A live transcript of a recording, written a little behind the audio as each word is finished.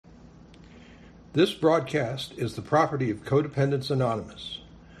This broadcast is the property of Codependents Anonymous.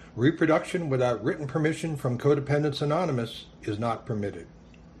 Reproduction without written permission from Codependents Anonymous is not permitted.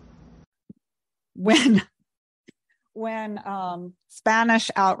 When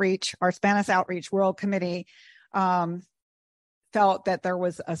Spanish Outreach, our Spanish Outreach World Committee, felt that there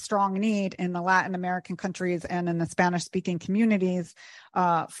was a strong need in the Latin American countries and in the Spanish-speaking communities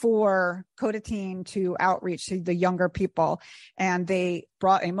for CoDATeen to outreach to the younger people. And they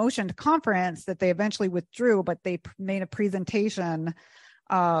brought a motion to conference that they eventually withdrew, but they made a presentation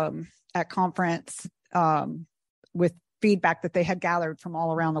at conference with feedback that they had gathered from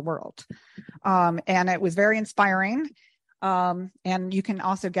all around the world. And it was very inspiring. And you can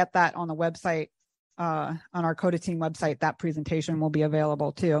also get that on the website. On our CoDATeen website, that presentation will be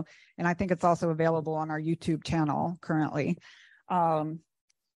available too. And I think it's also available on our YouTube channel currently. So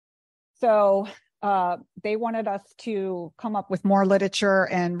they wanted us to come up with more literature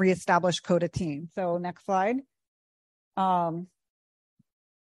and reestablish CoDATeen. So next slide. The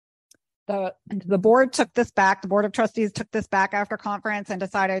board took this back. The Board of Trustees took this back after conference and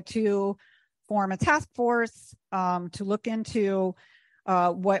decided to form a task force to look into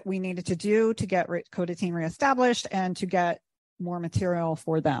what we needed to do to get CoDATeen reestablished and to get more material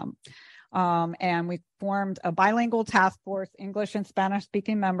for them. And we formed a bilingual task force, English and Spanish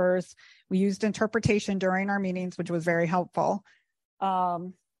speaking members. We used interpretation during our meetings, which was very helpful.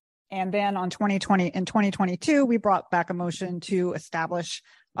 And then in 2022, we brought back a motion to establish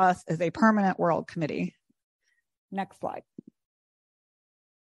us as a permanent World Committee. Next slide.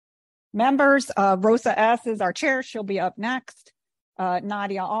 Members, Rosa S. is our chair. She'll be up next.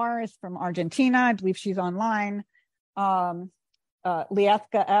 Nadia R. is from Argentina. I believe she's online. Liesca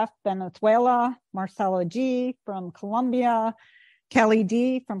F. Venezuela. Marcela G. from Colombia. Kelly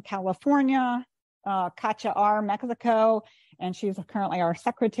D. from California. Katia R. Mexico, and she's currently our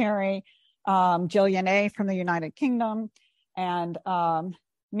secretary. Jillian A. from the United Kingdom. And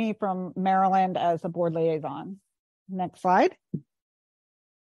me from Maryland as a board liaison. Next slide.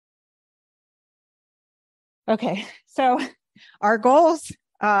 Okay, so our goals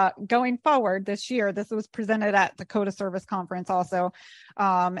going forward this year, this was presented at the CoDA Service Conference also,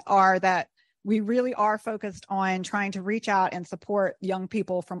 are that we really are focused on trying to reach out and support young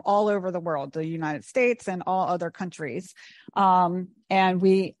people from all over the world, the United States and all other countries. And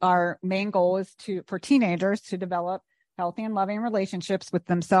our main goal is for teenagers to develop healthy and loving relationships with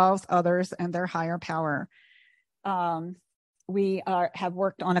themselves, others, and their higher power. We have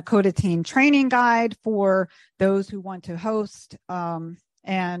worked on a CoDATeen training guide for those who want to host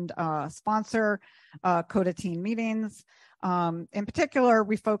and sponsor CoDATeen meetings. In particular,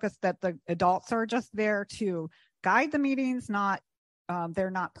 we focus that the adults are just there to guide the meetings,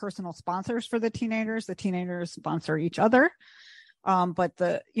 they're not personal sponsors for the teenagers. The teenagers sponsor each other, but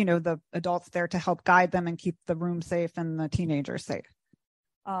the adults there to help guide them and keep the room safe and the teenagers safe.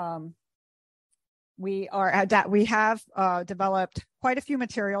 We have developed quite a few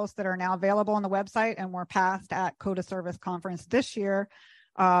materials that are now available on the website and were passed at CoDA Service Conference this year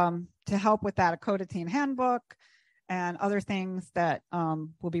to help with that, a CoDATeen handbook and other things that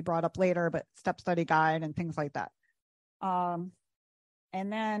will be brought up later, but step study guide and things like that. And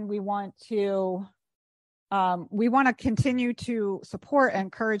then we want to continue to support and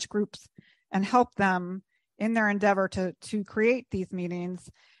encourage groups and help them in their endeavor to create these meetings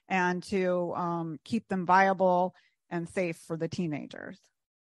and to keep them viable and safe for the teenagers.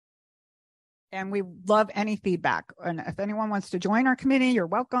 And we love any feedback. And if anyone wants to join our committee, you're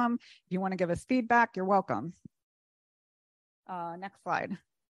welcome. If you want to give us feedback, you're welcome. Next slide.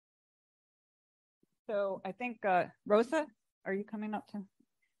 So I think, Rosa, are you coming up to?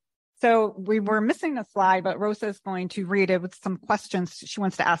 So we were missing a slide, but Rosa is going to read it with some questions she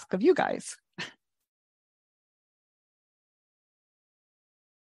wants to ask of you guys.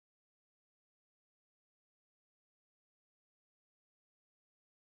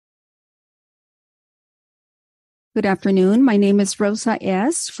 Good afternoon. My name is Rosa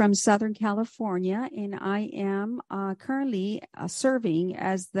S. from Southern California, and I am currently serving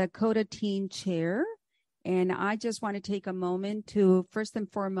as the CoDATeen chair. And I just want to take a moment to first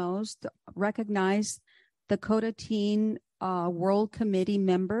and foremost recognize the CoDATeen World Committee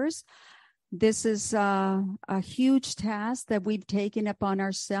members. This is a huge task that we've taken upon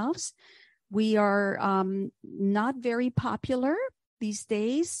ourselves. We are not very popular these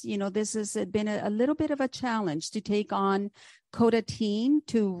days. This has been a little bit of a challenge to take on CoDATeen,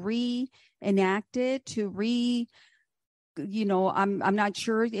 to reenact it, I'm not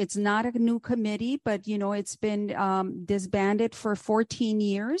sure. It's not a new committee, but, it's been disbanded for 14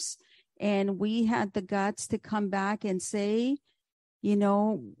 years. And we had the guts to come back and say,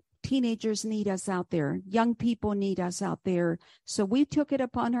 teenagers need us out there. Young people need us out there. So we took it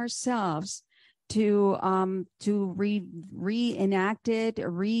upon ourselves to reenact it,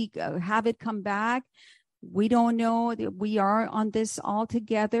 have it come back. We don't know that we are on this all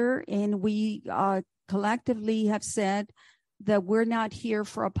together, and we collectively have said that we're not here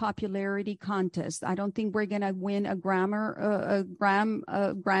for a popularity contest. I don't think we're going to win a Grammy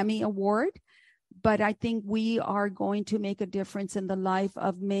award, but I think we are going to make a difference in the life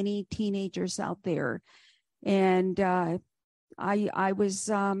of many teenagers out there. And I was,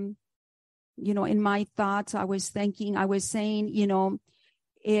 in my thoughts, I was saying,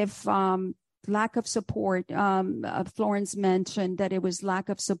 if lack of support, Florence mentioned that it was lack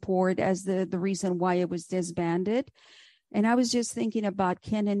of support as the reason why it was disbanded. And I was just thinking about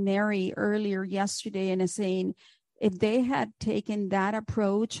Ken and Mary earlier yesterday and saying, if they had taken that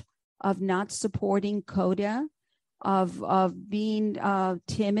approach of not supporting CoDA, of being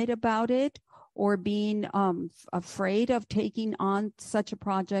timid about it, or being afraid of taking on such a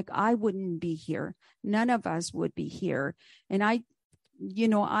project, I wouldn't be here. None of us would be here. And I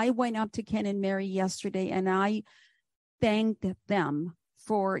went up to Ken and Mary yesterday and I thanked them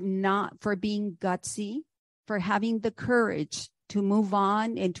for being gutsy, for having the courage to move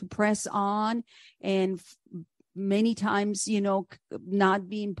on and to press on, and many times, not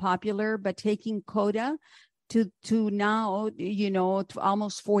being popular, but taking CoDA to now, to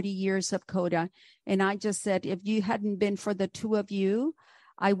almost 40 years of CoDA. And I just said, if you hadn't been for the two of you,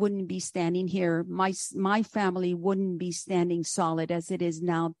 I wouldn't be standing here. My family wouldn't be standing solid as it is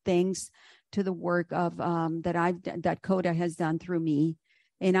now, thanks to the work of that CoDA has done through me.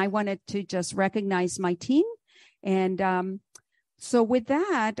 And I wanted to just recognize my team. And so with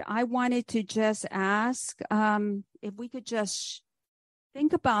that, I wanted to just ask if we could just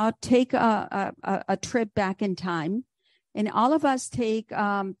think a trip back in time, and all of us think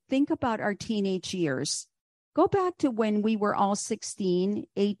about our teenage years. Go back to when we were all 16,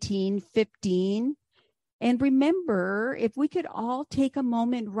 18, 15. And remember, if we could all take a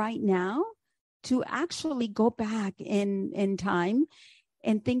moment right now to actually go back in time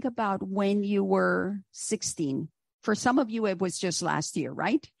and think about when you were 16. For some of you, it was just last year,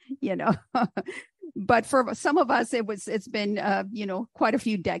 right? But for some of us, it's been, quite a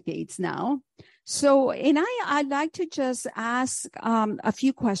few decades now. So, and I'd like to just ask a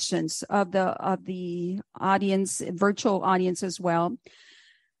few questions of the audience, virtual audience as well.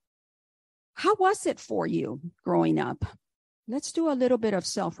 How was it for you growing up? Let's do a little bit of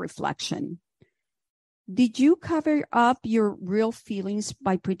self-reflection. Did you cover up your real feelings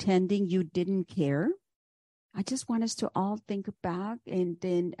by pretending you didn't care? I just want us to all think back and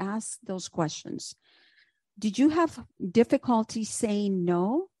then ask those questions. Did you have difficulty saying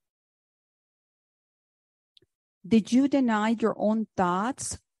no? Did you deny your own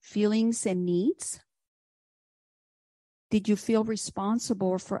thoughts, feelings, and needs? Did you feel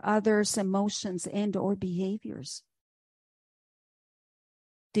responsible for others' emotions and or behaviors?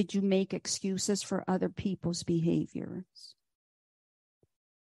 Did you make excuses for other people's behaviors?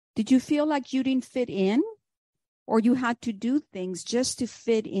 Did you feel like you didn't fit in, or you had to do things just to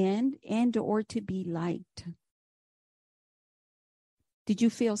fit in and or to be liked? Did you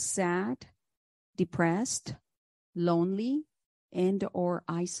feel sad, depressed, lonely, and or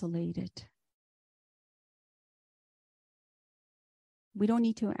isolated? I don't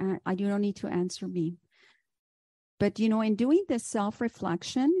need to answer me. But, in doing this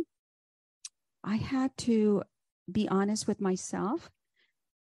self-reflection, I had to be honest with myself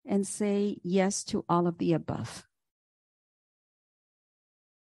and say yes to all of the above.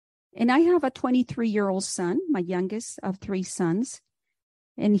 And I have a 23-year-old son, my youngest of three sons.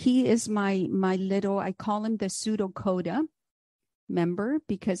 And he is my little, I call him the pseudo CoDA member,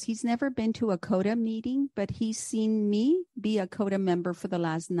 because he's never been to a CoDA meeting, but he's seen me be a CoDA member for the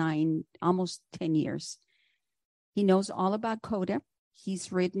last almost 10 years. He knows all about CoDA. He's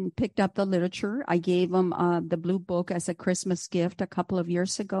picked up the literature. I gave him the blue book as a Christmas gift a couple of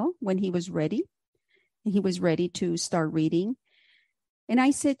years ago when he was ready. He was ready to start reading. And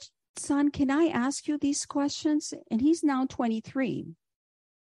I said, son, can I ask you these questions? And he's now 23.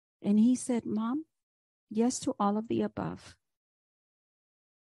 And he said, Mom, yes to all of the above.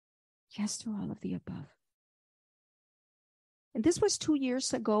 Yes to all of the above. And this was 2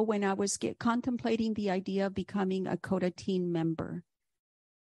 years ago when I was contemplating the idea of becoming a CoDATeen member.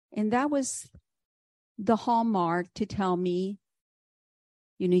 And that was the hallmark to tell me,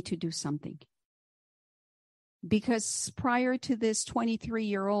 you need to do something. Because prior to this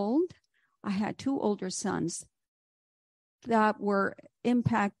 23-year-old, I had two older sons that were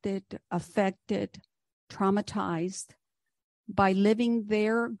impacted, affected, traumatized by living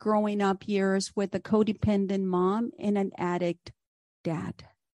their growing up years with a codependent mom and an addict dad.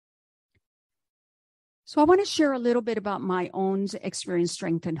 So I want to share a little bit about my own experience,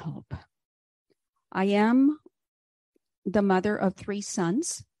 strength, and hope. I am the mother of 3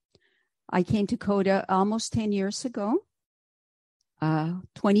 sons. I came to CoDA almost 10 years ago. A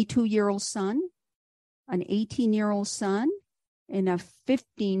 22-year-old son, an 18-year-old son, and a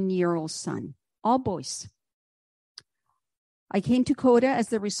 15-year-old son, all boys. I came to CoDA as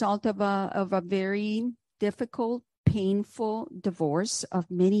the result of a very difficult, painful divorce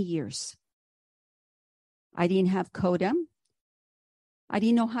of many years. I didn't have CoDA. I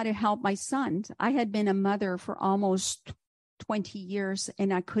didn't know how to help my sons. I had been a mother for almost 20 years,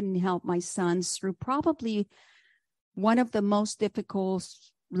 and I couldn't help my sons through probably one of the most difficult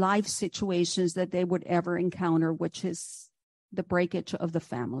life situations that they would ever encounter, which is the breakage of the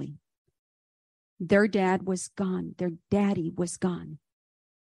family. Their dad was gone. Their daddy was gone.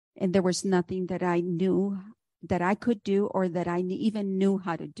 And there was nothing that I knew that I could do or that I even knew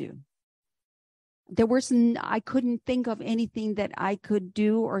how to do. I couldn't think of anything that I could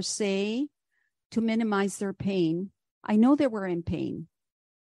do or say to minimize their pain. I know they were in pain,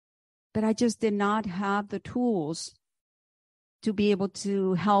 but I just did not have the tools to be able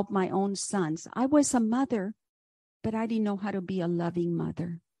to help my own sons. I was a mother, but I didn't know how to be a loving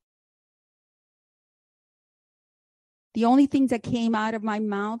mother. The only thing that came out of my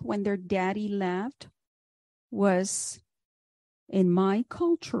mouth when their daddy left was, in my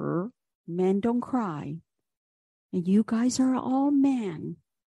culture, men don't cry. And you guys are all men.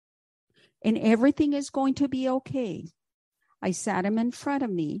 And everything is going to be okay. I sat them in front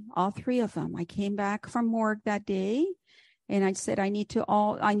of me, all 3 of them. I came back from work that day and I said, I need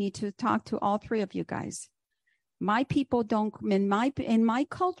to talk to all 3 of you guys. My people don't, in my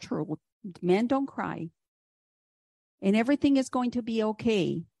culture, men don't cry. And everything is going to be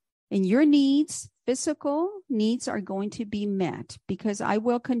okay. And your needs, physical needs, are going to be met because I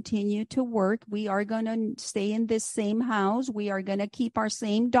will continue to work. We are going to stay in this same house. We are going to keep our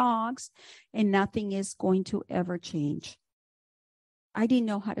same dogs, and nothing is going to ever change. I didn't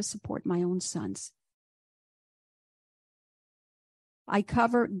know how to support my own sons. I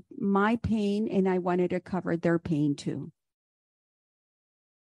covered my pain, and I wanted to cover their pain too.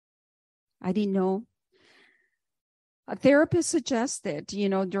 I didn't know. A therapist suggested,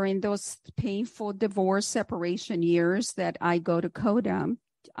 during those painful divorce separation years that I go to CoDA.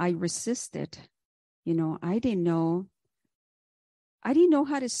 I resisted. I didn't know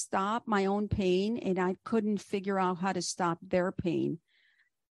how to stop my own pain, and I couldn't figure out how to stop their pain.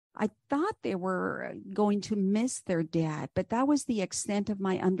 I thought they were going to miss their dad, but that was the extent of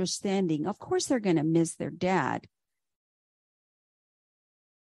my understanding. Of course, they're going to miss their dad,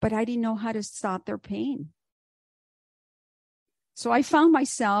 but I didn't know how to stop their pain. So I found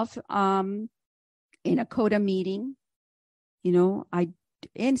myself in a CoDA meeting,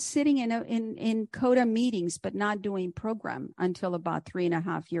 sitting in CoDA meetings, but not doing program until about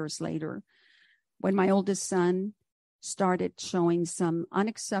 3.5 years later, when my oldest son started showing some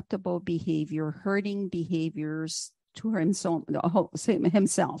unacceptable behavior, hurting behaviors to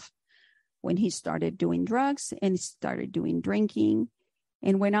himself, when he started doing drugs and started doing drinking.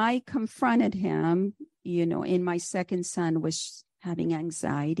 And when I confronted him, and my second son was having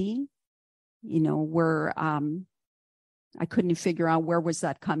anxiety, where I couldn't figure out where was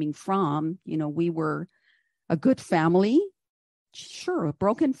that coming from. We were a good family, sure, a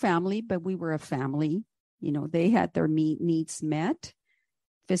broken family, but we were a family. They had their needs met.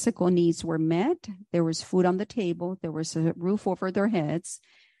 Physical needs were met. There was food on the table. There was a roof over their heads.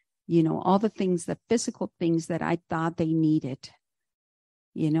 All the things, the physical things that I thought they needed.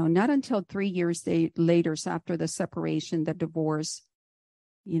 Not until 3 years later, after the separation, the divorce,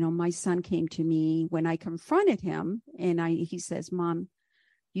 my son came to me when I confronted him, and he says, Mom,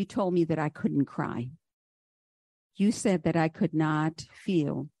 you told me that I couldn't cry. You said that I could not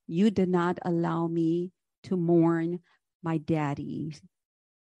feel. You did not allow me to mourn my daddy.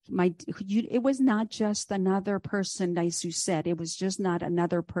 It was not just another person, as you said. It was just not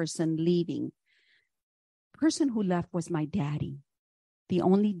another person leaving. The person who left was my daddy. The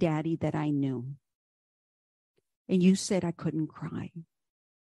only daddy that I knew. And you said I couldn't cry.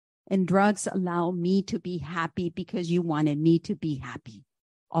 And drugs allow me to be happy because you wanted me to be happy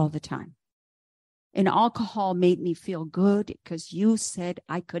all the time. And alcohol made me feel good because you said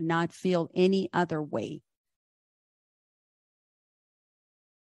I could not feel any other way.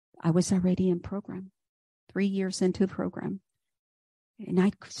 I was already in program, 3 years into the program. And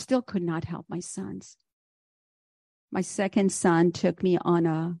I still could not help my sons. My second son took me on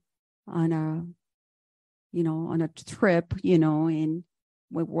a on a trip, and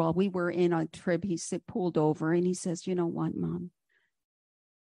while we were in a trip, he pulled over and he says, "You know what, Mom?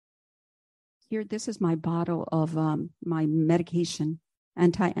 Here, this is my bottle of my medication,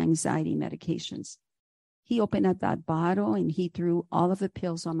 anti-anxiety medications." He opened up that bottle and he threw all of the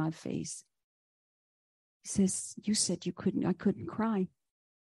pills on my face. He says, "You said I couldn't cry.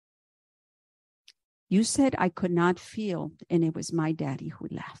 You said I could not feel, and it was my daddy who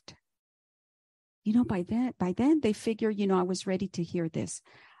left." By then they figure, I was ready to hear this.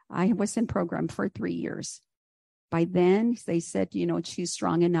 I was in program for 3 years. By then they said, she's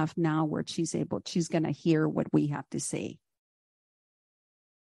strong enough now where she's going to hear what we have to say.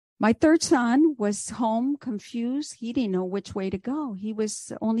 My third son was home confused. He didn't know which way to go. He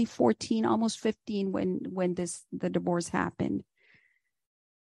was only 14, almost 15 when the divorce happened.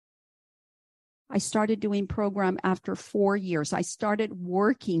 I started doing program after 4 years. I started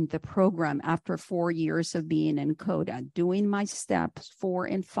working the program after 4 years of being in CoDA, doing my steps 4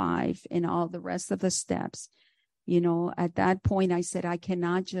 and 5 and all the rest of the steps. At that point, I said, I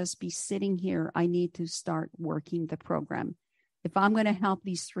cannot just be sitting here. I need to start working the program. If I'm going to help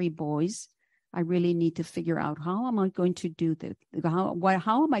these 3 boys, I really need to figure out how am I going to do this?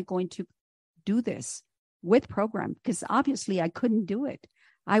 How am I going to do this with program? Because obviously I couldn't do it.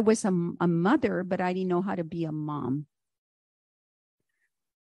 I was a mother, but I didn't know how to be a mom.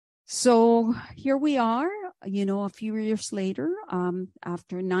 So here we are, a few years later,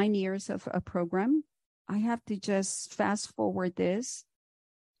 after 9 years of a program. I have to just fast forward this.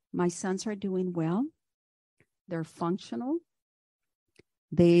 My sons are doing well. They're functional.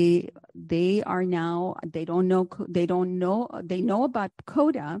 They are now, they know about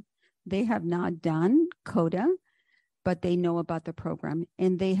CoDA. They have not done CoDA, but they know about the program,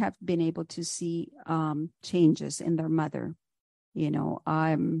 and they have been able to see changes in their mother.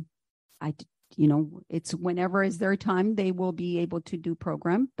 It's whenever is their time, they will be able to do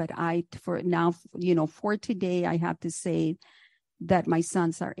program. But for today, I have to say that my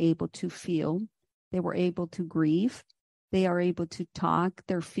sons are able to feel. They were able to grieve. They are able to talk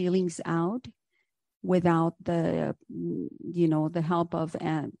their feelings out without the help of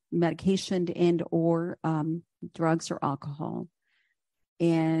medication and or drugs or alcohol.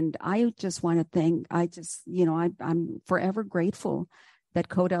 And I just want to thank, I'm forever grateful that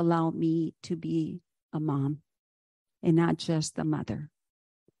CoDA allowed me to be a mom and not just the mother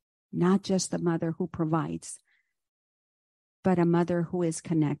who provides, but a mother who is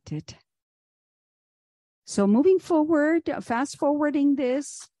connected. So moving forward, fast forwarding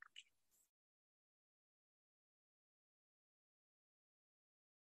this,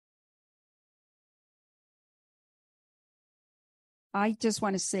 I just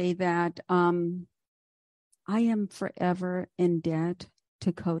want to say that I am forever in debt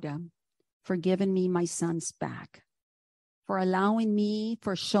to CoDA for giving me my sons back, for allowing me,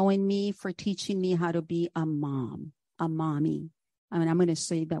 for showing me, for teaching me how to be a mom, a mommy. I mean, I'm going to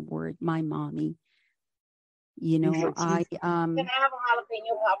say that word, my mommy. Can I have a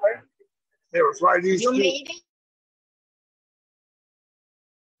jalapeno popper? They were fried these. You made it?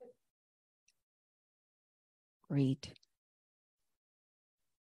 Great.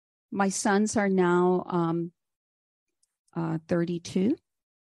 My sons are now 32,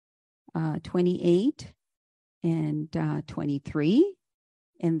 28, and 23,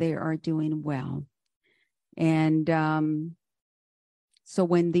 and they are doing well. And so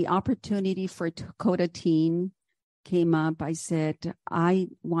when the opportunity for CoDATeen came up, I said, I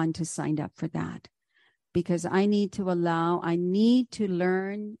want to sign up for that because I need to learn,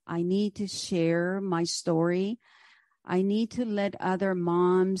 I need to share my story. I need to let other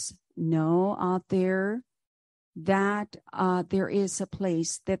moms know out there that there is a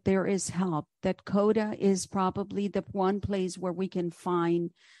place, that there is help, that CoDA is probably the one place where we can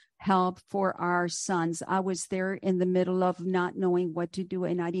find help for our sons. I was there in the middle of not knowing what to do,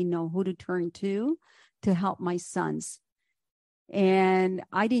 and I didn't know who to turn to help my sons. And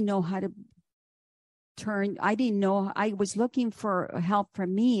I didn't know how to I was looking for help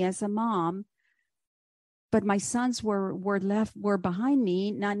from me as a mom, but my sons were behind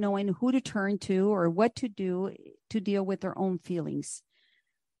me, not knowing who to turn to or what to do to deal with their own feelings.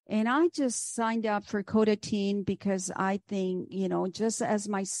 And I just signed up for CoDATeen because I think, just as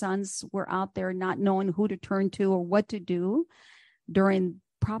my sons were out there not knowing who to turn to or what to do during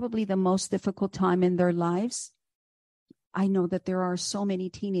probably the most difficult time in their lives, I know that there are so many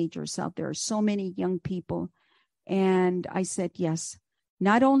teenagers out there, so many young people. And I said, yes,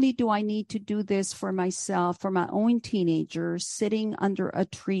 not only do I need to do this for myself, for my own teenager sitting under a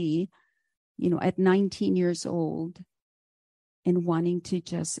tree, at 19 years old and wanting to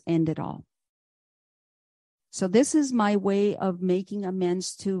just end it all. So this is my way of making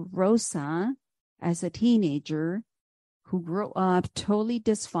amends to Rosa as a teenager who grew up totally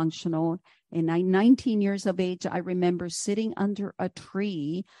dysfunctional. And at 19 years of age, I remember sitting under a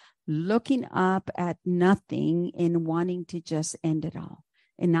tree, looking up at nothing and wanting to just end it all,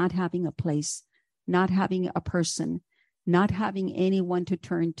 and not having a place, not having a person, not having anyone to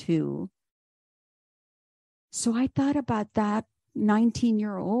turn to. So I thought about that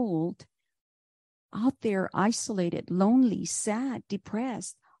 19-year-old out there, isolated, lonely, sad,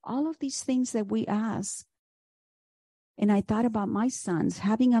 depressed, all of these things that we ask. And I thought about my sons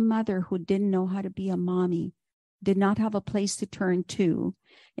having a mother who didn't know how to be a mommy, did not have a place to turn to.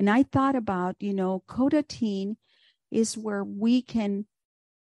 And I thought about, CoDATeen is where we can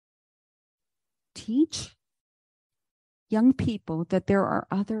teach young people that there are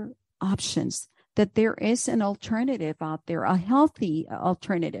other options, that there is an alternative out there, a healthy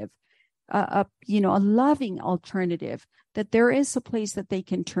alternative, a loving alternative, that there is a place that they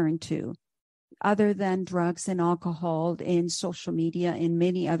can turn to other than drugs and alcohol and social media and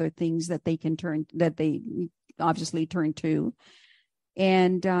many other things that they obviously turn to.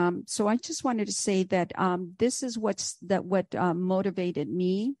 And so I just wanted to say that this is what motivated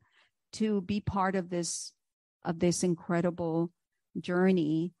me to be part of this incredible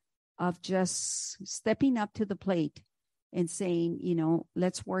journey of just stepping up to the plate and saying,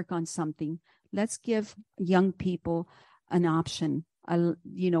 let's work on something. Let's give young people an option,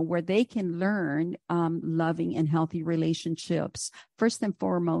 where they can learn loving and healthy relationships, first and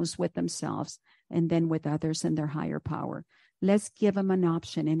foremost with themselves, and then with others and their higher power. Let's give them an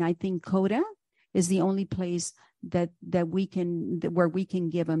option. And I think CoDA is the only place where we can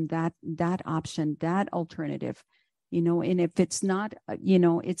give them that option, that alternative, and if it's not,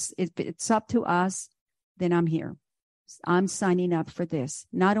 if it's up to us, then I'm here. I'm signing up for this,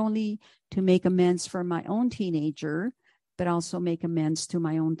 not only to make amends for my own teenager, but also make amends to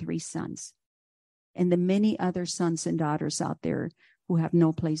my own 3 sons and the many other sons and daughters out there who have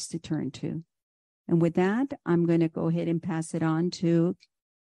no place to turn to. And with that, I'm going to go ahead and pass it on to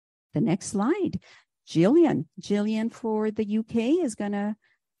the next slide. Jillian for the UK is going to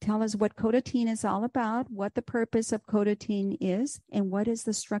tell us what CoDATeen is all about, what the purpose of CoDATeen is, and what is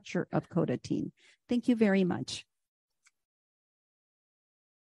the structure of CoDATeen. Thank you very much.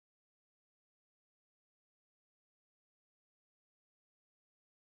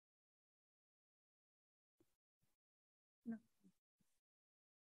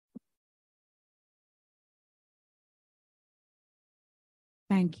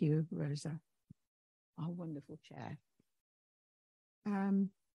 Thank you, Rosa, our wonderful chair. I'm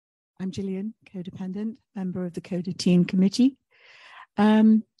Gillian, codependent, member of the CoDATeen committee.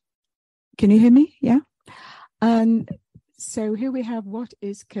 Can you hear me? Yeah. And so here we have what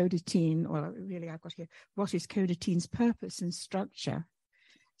is CoDATeen, well, really I've got here, what is CoDATeen's purpose and structure?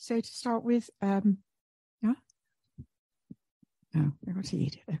 So to start with, yeah. Oh, I got to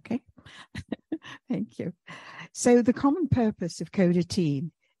eat it, okay. Thank you. So the common purpose of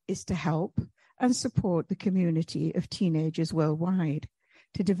CoDATeen is to help and support the community of teenagers worldwide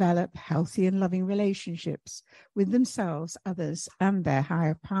to develop healthy and loving relationships with themselves, others, and their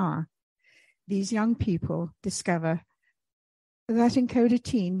higher power. These young people discover that in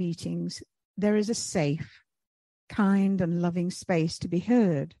CoDATeen meetings, there is a safe, kind, and loving space to be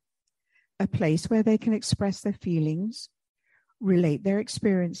heard, a place where they can express their feelings, relate their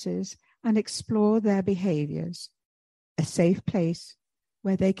experiences, and explore their behaviors, a safe place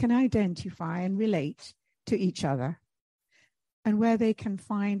where they can identify and relate to each other, and where they can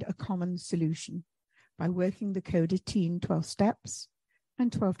find a common solution by working the CoDATeen 12 steps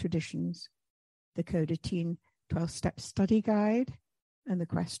and 12 traditions, the CoDATeen 12-step study guide and the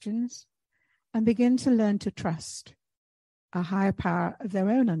questions, and begin to learn to trust a higher power of their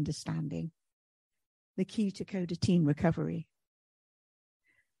own understanding, the key to CoDATeen recovery.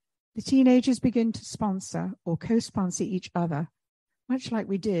 The teenagers begin to sponsor or co-sponsor each other, much like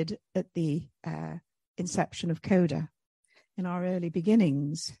we did at the inception of CoDA in our early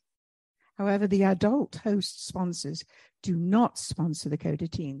beginnings. However, the adult host sponsors do not sponsor the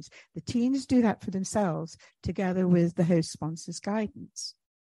CoDATeens. The teens do that for themselves, together with the host sponsors' guidance.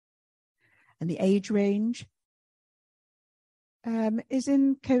 And the age range is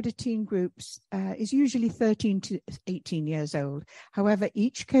in CoDATeen groups, is usually 13 to 18 years old. However,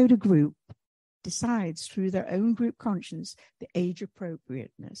 each CoDA group decides through their own group conscience the age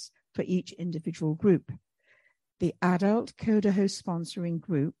appropriateness for each individual group. The adult CoDA host sponsoring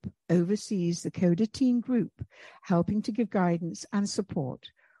group oversees the CoDATeen group, helping to give guidance and support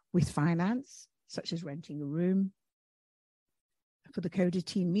with finance, such as renting a room for the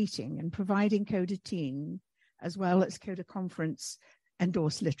CoDATeen meeting and providing CoDATeen as well as CoDA conference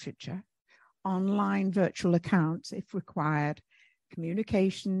endorsed literature, online virtual accounts if required,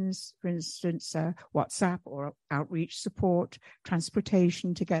 communications, for instance, WhatsApp or outreach support,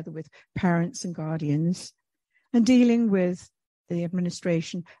 transportation together with parents and guardians, and dealing with the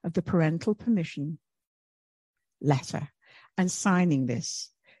administration of the parental permission letter and signing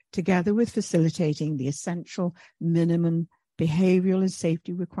this, together with facilitating the essential minimum behavioral and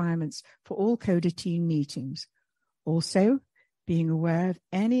safety requirements for all CoDATeen meetings. Also, being aware of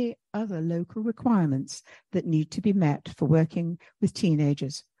any other local requirements that need to be met for working with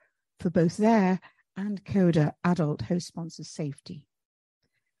teenagers for both their and CoDA adult host sponsors' safety.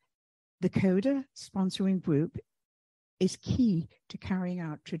 The CoDA sponsoring group is key to carrying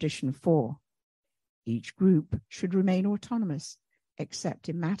out Tradition 4. Each group should remain autonomous, except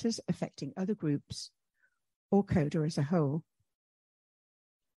in matters affecting other groups or CoDA as a whole.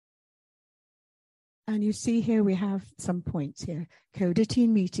 And you see here we have some points here. CoDATeen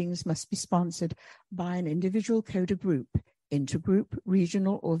meetings must be sponsored by an individual CoDA group, intergroup,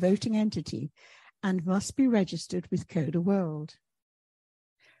 regional, or voting entity, and must be registered with CoDA World.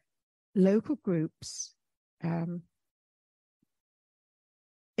 Local groups,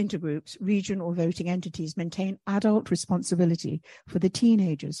 intergroups, region, or voting entities maintain adult responsibility for the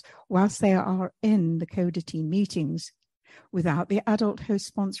teenagers whilst they are in the CoDATeen meetings. Without the adult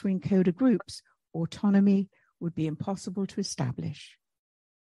host sponsoring CoDA groups, autonomy would be impossible to establish.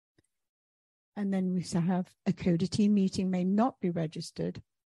 And then we have a CoDATeen meeting may not be registered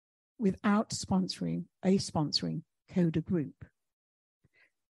without sponsoring CoDA group.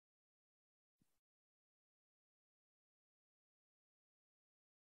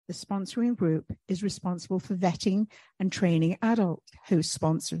 The sponsoring group is responsible for vetting and training adult host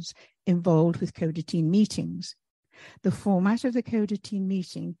sponsors involved with CoDATeen meetings. The format of the CoDATeen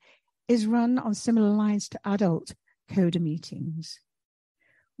meeting is run on similar lines to adult CoDA meetings.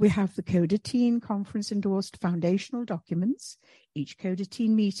 We have the CoDATeen conference endorsed foundational documents. Each CoDATeen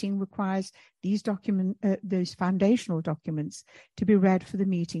meeting requires those foundational documents to be read for the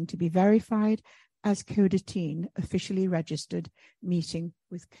meeting to be verified as CoDATeen officially registered meeting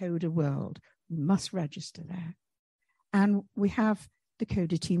with CoDA World. We must register there. And we have the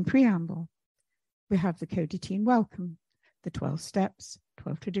CoDATeen preamble. We have the CoDATeen welcome, the 12 steps,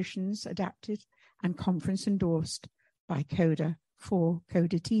 12 traditions adapted and conference endorsed by CoDA for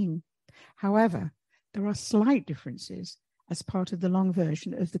CoDATeen. However, there are slight differences as part of the long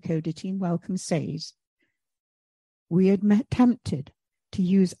version of the CoDATeen welcome says, we attempted to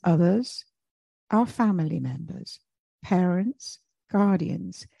use others, our family members, parents,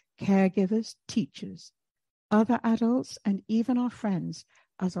 guardians, caregivers, teachers, other adults, and even our friends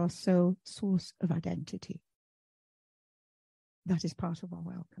as our sole source of identity. That is part of our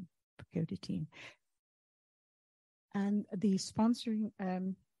welcome for CoDATeen. And the sponsoring,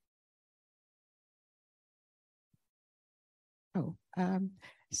 the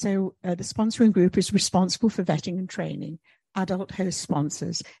sponsoring group is responsible for vetting and training adult host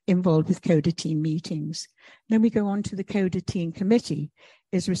sponsors involved with CoDATeen meetings. Then we go on to the CoDATeen committee,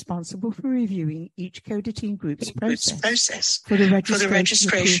 is responsible for reviewing each CoDATeen group's process for the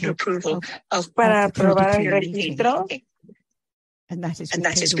registration approval of the CoDATeen meeting. And that is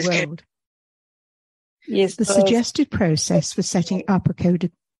with CoDA World. Yes, the suggested process for setting up a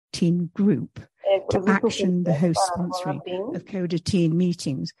CoDATeen group to action the host sponsoring of CoDATeen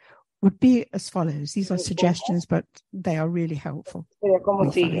meetings would be as follows. These are suggestions, but they are really helpful.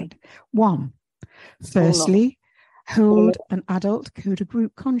 One, firstly, hold an adult CoDA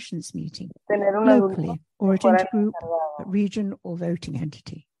group conscience meeting locally or at intergroup, region, or voting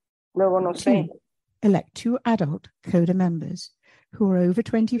entity. Two, elect 2 adult CoDA members who are over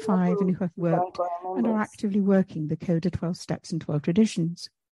 25 and who have worked and are actively working the CoDA 12 steps and 12 traditions.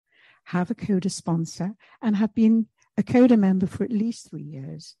 Have a CoDA sponsor and have been a CoDA member for at least 3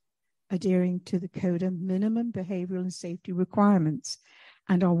 years, adhering to the CoDA minimum behavioral and safety requirements,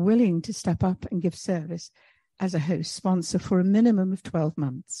 and are willing to step up and give service as a host sponsor for a minimum of 12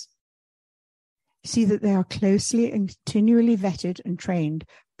 months. See that they are closely and continually vetted and trained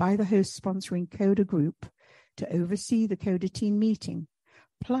by the host sponsoring CoDA group to oversee the CoDATeen meeting.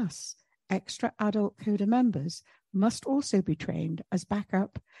 Plus, extra adult CoDA members must also be trained as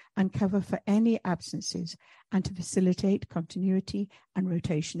backup and cover for any absences and to facilitate continuity and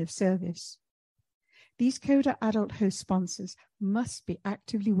rotation of service. These CoDA adult host sponsors must be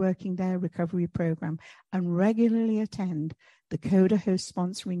actively working their recovery program and regularly attend the CoDA host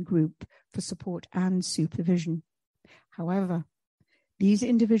sponsoring group for support and supervision. However, these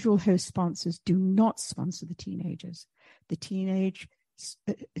individual host sponsors do not sponsor the teenagers. The teenage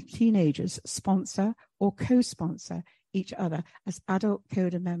teenagers sponsor or co-sponsor each other as adult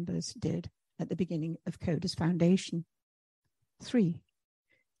CoDA members did at the beginning of CoDA's foundation. 3,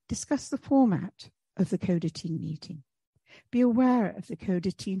 discuss the format of the CoDATeen meeting. Be aware of the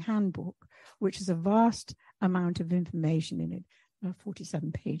CoDATeen handbook, which has a vast amount of information in it,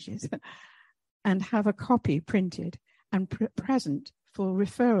 47 pages, and have a copy printed and present for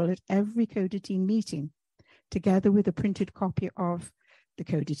referral at every CoDATeen meeting, together with a printed copy of the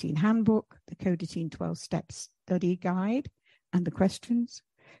CoDATeen handbook, the CoDATeen 12-step study guide and the questions,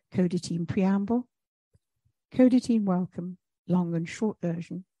 CoDATeen preamble, CoDATeen welcome, long and short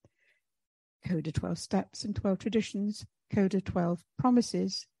version, CoDA 12 steps and 12 traditions, CoDA 12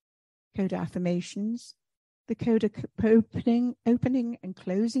 promises, CoDA affirmations, the CoDA opening and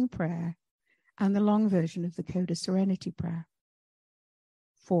closing prayer, and the long version of the CoDA serenity prayer.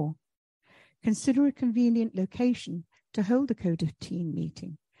 4, consider a convenient location to hold the CoDATeen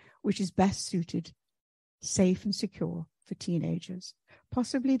meeting, which is best suited, safe and secure for teenagers,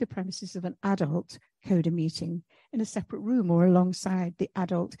 possibly the premises of an adult CoDA meeting in a separate room or alongside the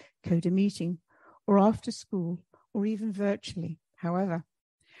adult CoDA meeting, or after school, or even virtually. However,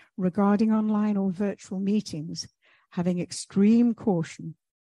 regarding online or virtual meetings, having extreme caution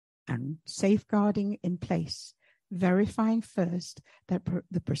and safeguarding in place, verifying first that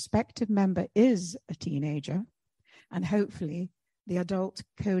the prospective member is a teenager, and hopefully the adult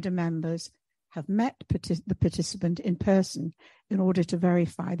CoDA members have met the participant in person in order to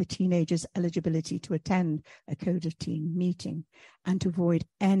verify the teenager's eligibility to attend a CoDATeen meeting and to avoid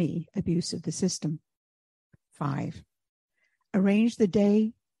any abuse of the system. 5, arrange the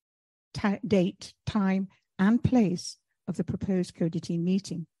day, date, time, and place of the proposed CoDATeen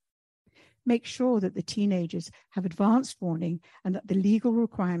meeting. Make sure that the teenagers have advanced warning and that the legal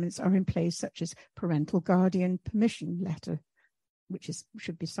requirements are in place, such as parental guardian permission letter, which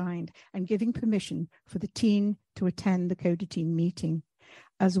should be signed, and giving permission for the teen to attend the CoDATeen meeting,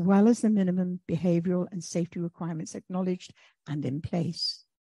 as well as the minimum behavioral and safety requirements acknowledged and in place.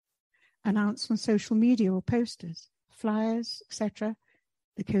 Announce on social media or posters, flyers, etc.,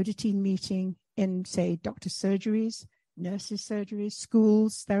 the CoDATeen meeting in, say, doctor surgeries, nurses' surgeries,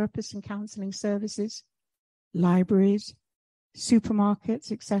 schools, therapists and counseling services, libraries,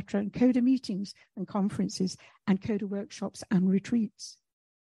 supermarkets, etc., and CoDA meetings and conferences and CoDA workshops and retreats.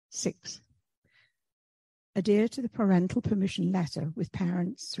 6, adhere to the parental permission letter with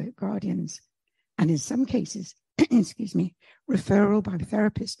parents, guardians, and in some cases, referral by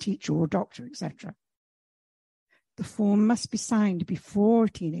therapist, teacher, or doctor, etc. The form must be signed before a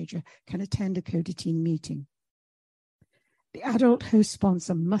teenager can attend a CoDATeen meeting. The adult host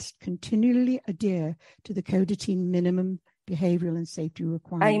sponsor must continually adhere to the CoDATeen minimum behavioral and safety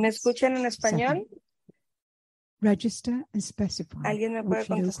requirements. ¿Ahí me escuchan en español? 7, register and specify ¿Alguien me puede which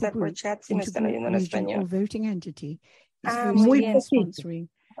local contestar por group, chat si me están oyendo en region, or español? voting entity is Muy hosting and sponsoring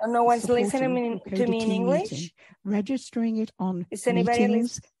No one's supporting listening the to me in CoDATeen English? meeting, registering it on Is anybody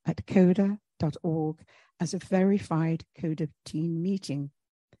meetings at coda.org as a verified CoDATeen meeting.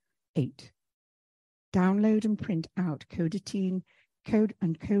 8, download and print out CoDATeen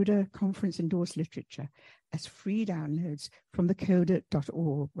and CoDA conference endorsed literature as free downloads from the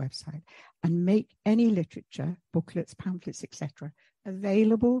coda.org website, and make any literature, booklets, pamphlets, etc.,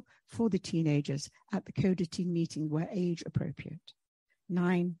 available for the teenagers at the CoDATeen meeting where age appropriate.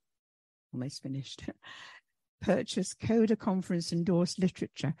 9, almost finished. Purchase CoDA conference endorsed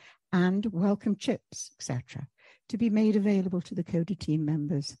literature and welcome chips, etc., to be made available to the CoDATeen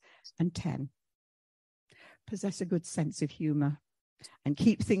members. And 10, possess a good sense of humor and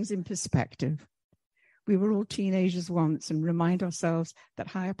keep things in perspective. We were all teenagers once, and remind ourselves that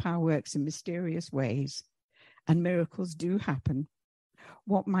higher power works in mysterious ways and miracles do happen.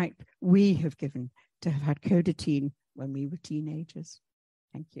 What might we have given to have had CoDATeen when we were teenagers?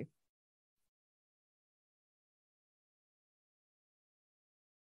 Thank you.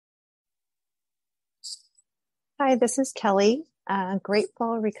 Hi, this is Kelly,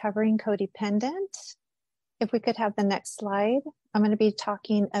 grateful, recovering codependent. If we could have the next slide, I'm going to be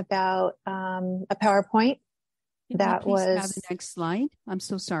talking about a PowerPoint that was. Have the next slide. I'm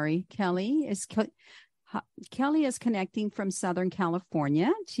so sorry, Kelly is connecting from Southern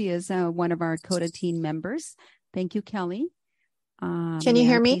California. She is one of our CoDATeen members. Thank you, Kelly. Can you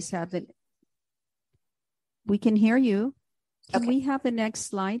hear me? We can hear you. Can Okay. we have the next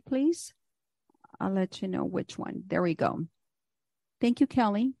slide, please? I'll let you know which one. There we go. Thank you,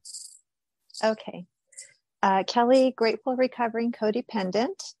 Kelly. Okay. Kelly, grateful, recovering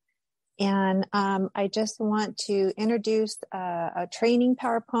codependent. And I just want to introduce a training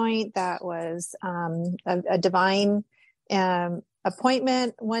PowerPoint that was a divine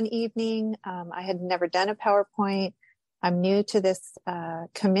appointment one evening. I had never done a PowerPoint. I'm new to this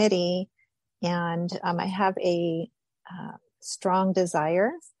committee, and I have a strong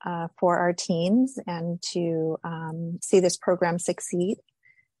desire for our teens and to see this program succeed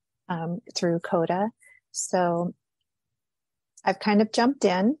through CoDA. So I've kind of jumped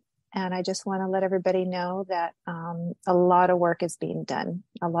in, and I just want to let everybody know that a lot of work is being done.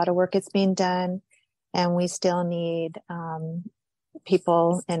 A lot of work is being done, and we still need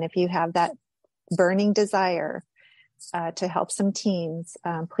people. And if you have that burning desire to help some teens,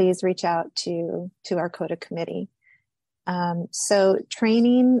 please reach out to our CoDA committee. So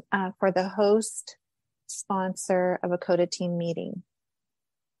training for the host sponsor of a CoDATeen meeting.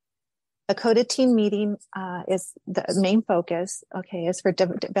 A CoDATeen meeting is the main focus, is for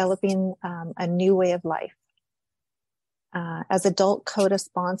developing a new way of life. As adult CoDA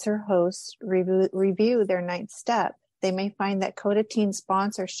sponsor hosts review their 9th step, they may find that CoDATeen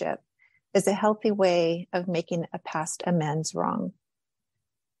sponsorship is a healthy way of making a past amends wrong.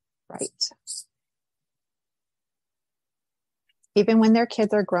 Right. Even when their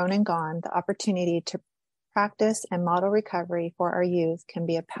kids are grown and gone, the opportunity to practice and model recovery for our youth can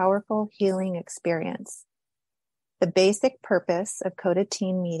be a powerful healing experience. The basic purpose of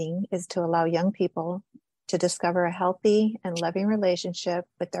CoDATeen meeting is to allow young people to discover a healthy and loving relationship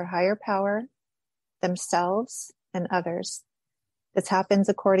with their higher power, themselves, and others. This happens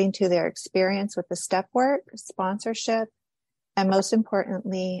according to their experience with the step work, sponsorship, and most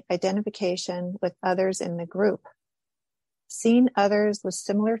importantly, identification with others in the group. Seeing others with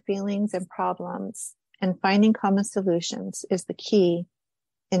similar feelings and problems and finding common solutions is the key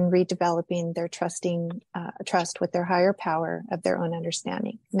in redeveloping their trust with their higher power of their own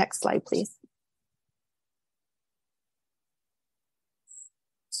understanding. Next slide, please.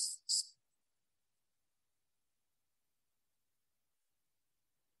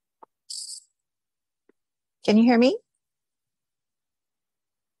 Can you hear me?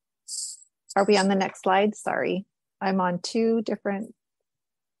 Are we on the next slide? Sorry, I'm on 2 different.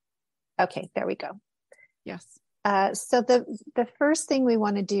 Okay, there we go. Yes. So the first thing we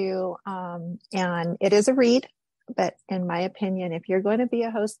want to do, and it is a read, but in my opinion, if you're going to be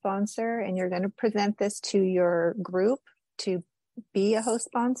a host sponsor and you're going to present this to your group to be a host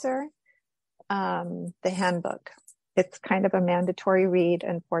sponsor, the handbook. It's kind of a mandatory read.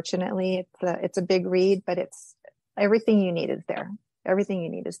 Unfortunately, it's a big read, but it's everything you need is there. Everything you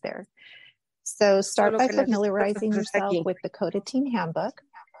need is there. So start by familiarizing yourself with the CoDATeen handbook.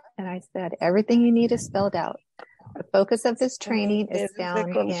 And I said, everything you need is spelled out. The focus of this training is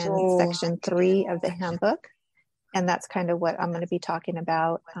found in section 3 of the handbook. And that's kind of what I'm going to be talking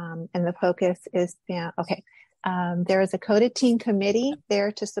about. And the focus is, there is a CoDATeen committee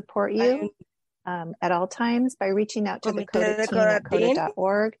there to support you at all times by reaching out to the CoDATeen at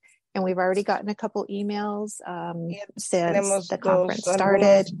CoDA.org. And we've already gotten a couple emails since the conference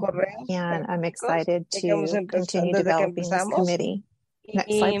started. And I'm excited to continue developing this committee.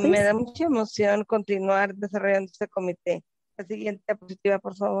 Next slide, please. Me da mucha emoción continuar desarrollando este comité. La siguiente diapositiva,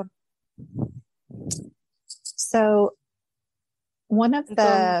 por favor. So, one of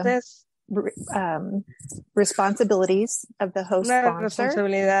the responsibilities of the host sponsor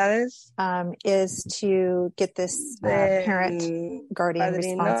is to get this parent guardian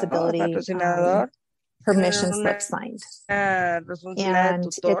responsibility permission slip signed. And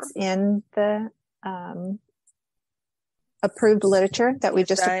it's in the approved literature that we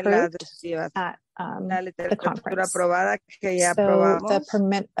just approved at the conference. So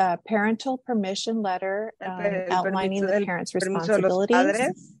the parental permission letter outlining the parent's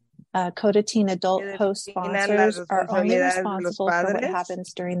responsibilities. CoDATeen adult host sponsors are only responsible for what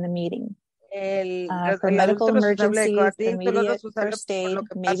happens during the meeting. For medical emergencies, immediate first aid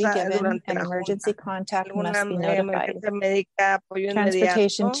may be given and emergency contact must be notified.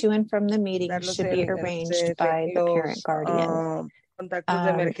 Transportation to and from the meeting should be arranged by the parent guardian.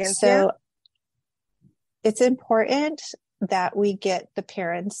 So it's important that we get the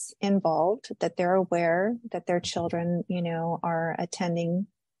parents involved, that they're aware that their children, are attending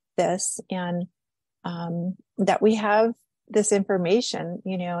this, and that we have this information,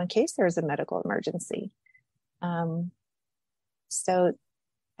 in case there's a medical emergency. So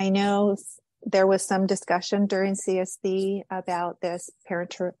I know there was some discussion during CSC about this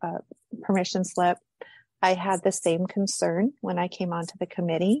parent permission slip. I had the same concern when I came onto the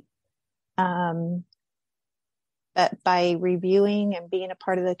committee. But by reviewing and being a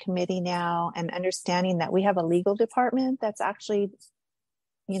part of the committee now and understanding that we have a legal department that's actually,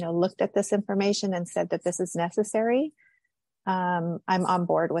 looked at this information and said that this is necessary, I'm on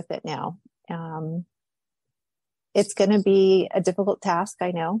board with it now. It's going to be a difficult task,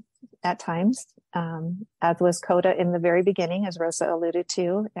 I know, at times, as was CoDA in the very beginning, as Rosa alluded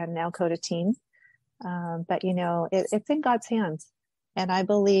to, and now CoDATeen. But, it's in God's hands. And I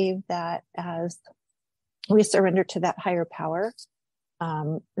believe that as we surrender to that higher power,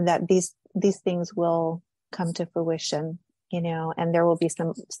 that these things will come to fruition, and there will be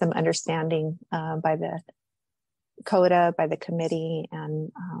some understanding by the CoDA, by the committee,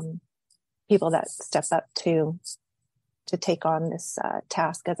 and people that step up to take on this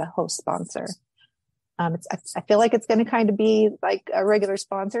task as a host sponsor. I feel like it's going to kind of be like a regular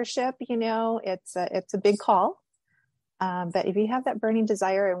sponsorship. It's a big call. But if you have that burning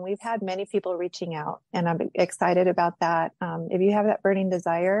desire, and we've had many people reaching out, and I'm excited about that. If you have that burning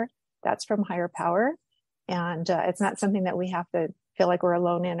desire, that's from higher power. And it's not something that we have to feel like we're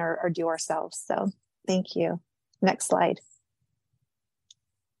alone in or do ourselves. So thank you. Next slide.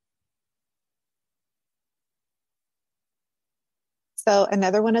 So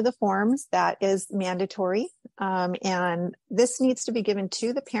another one of the forms that is mandatory, and this needs to be given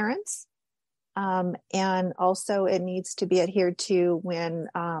to the parents. And also it needs to be adhered to when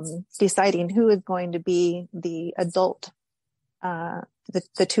deciding who is going to be the adult,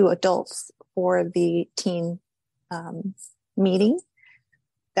 the two adults for the teen meeting,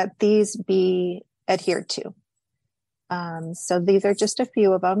 that these be adhered to. So these are just a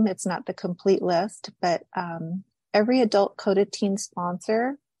few of them. It's not the complete list, but every adult CoDATeen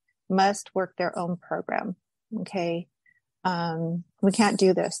sponsor must work their own program. Okay. We can't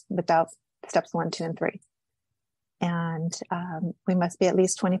do this without steps 1, 2, and 3. And we must be at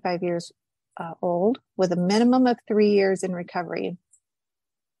least 25 years old with a minimum of 3 years in recovery.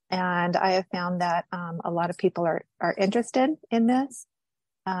 And I have found that a lot of people are interested in this,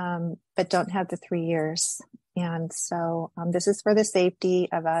 but don't have the 3 years. And so this is for the safety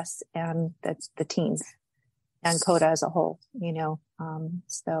of us and the teens and CoDA as a whole,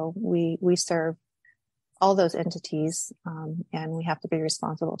 so we serve all those entities, and we have to be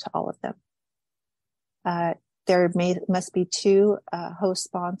responsible to all of them. There must be 2 host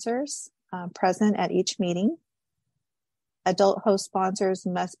sponsors present at each meeting. Adult host sponsors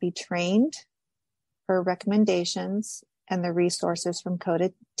must be trained for recommendations and the resources from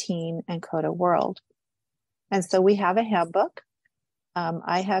CoDATeen and CoDA World. And so we have a handbook.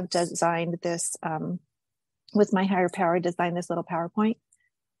 I have designed this with my higher power, designed this little PowerPoint.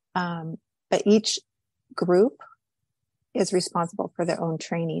 But each group is responsible for their own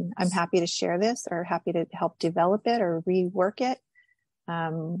training. I'm happy to share this or happy to help develop it or rework it.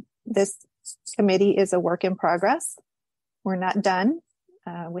 This committee is a work in progress. We're not done.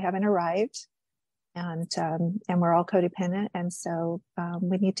 We haven't arrived, and we're all codependent. And so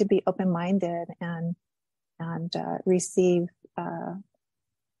we need to be open-minded and receive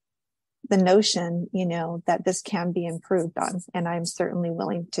the notion, that this can be improved on. And I'm certainly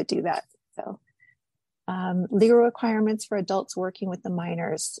willing to do that. So legal requirements for adults working with the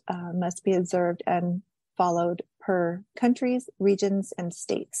minors must be observed and followed per countries, regions, and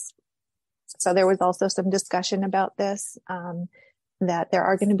states. So there was also some discussion about this, that there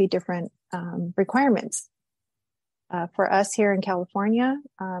are going to be different requirements. For us here in California,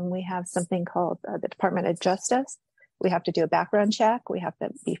 we have something called the Department of Justice. We have to do a background check. We have to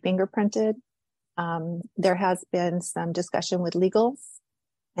be fingerprinted. There has been some discussion with legal,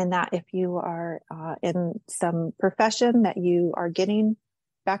 and that if you are in some profession that you are getting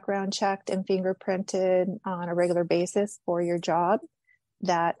background checked and fingerprinted on a regular basis for your job,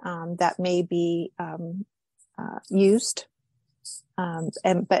 that may be used.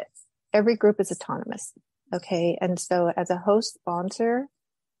 But every group is autonomous. Okay. And so as a host sponsor,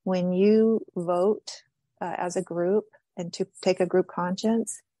 when you vote as a group and to take a group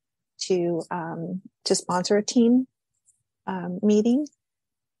conscience to sponsor a teen meeting,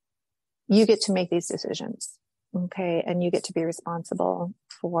 you get to make these decisions. Okay. And you get to be responsible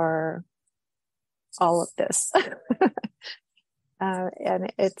for all of this.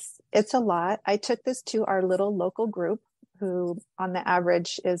 And it's a lot. I took this to our little local group, who on the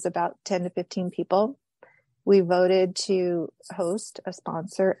average is about 10 to 15 people. We voted to host a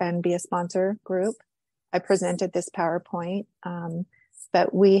sponsor and be a sponsor group. I presented this PowerPoint,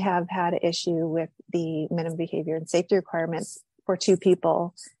 but we have had an issue with the minimum behavior and safety requirements for 2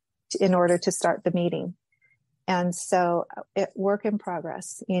 people in order to start the meeting. And so work in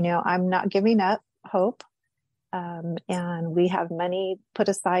progress. I'm not giving up hope. And we have money put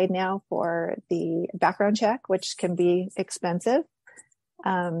aside now for the background check, which can be expensive.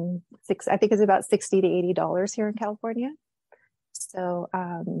 I think it's about $60 to $80 here in California. So,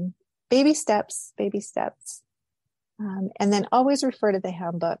 baby steps. And then always refer to the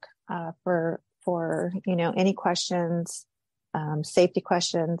handbook, for for, any questions, safety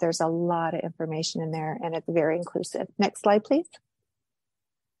questions. There's a lot of information in there, and it's very inclusive. Next slide, please.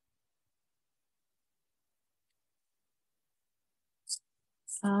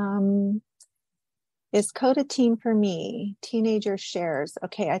 Is CoDATeen for me? Teenager shares.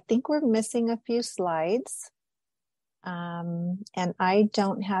 Okay, I think we're missing a few slides. And I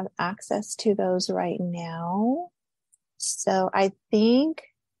don't have access to those right now. So I think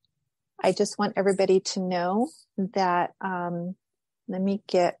I just want everybody to know that, let me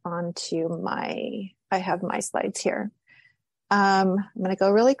get onto I have my slides here. I'm going to go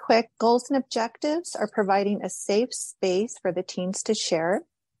really quick. Goals and objectives are providing a safe space for the teens to share,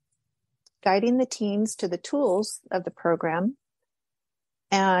 guiding the teens to the tools of the program,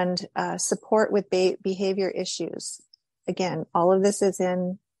 and support with behavior issues. Again, all of this is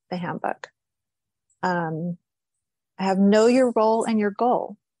in the handbook. I have know your role and your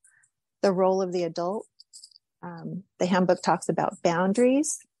goal, the role of the adult. The handbook talks about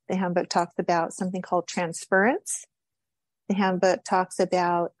boundaries. The handbook talks about something called transference. The handbook talks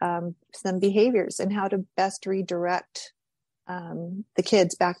about some behaviors and how to best redirect the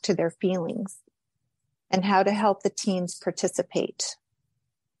kids back to their feelings, and how to help the teens participate.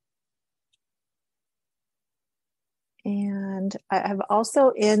 And I have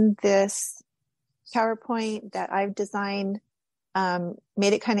also in this PowerPoint that I've designed,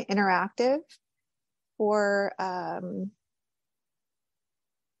 made it kind of interactive for, and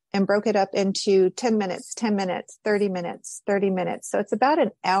broke it up into 10 minutes, 10 minutes, 30 minutes, 30 minutes. So it's about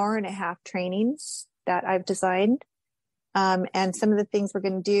an hour and a half training that I've designed. And some of the things we're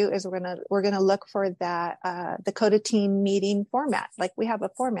going to do is we're going to look for that, the CoDATeen meeting format. Like we have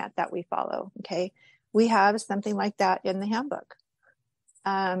a format that we follow. Okay. We have something like that in the handbook.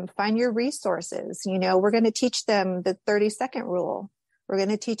 Find your resources. We're going to teach them the 30-second rule. We're going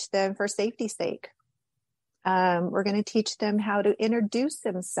to teach them for safety's sake. We're going to teach them how to introduce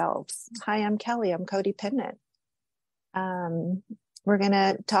themselves. Hi, I'm Kelly. I'm codependent. We're going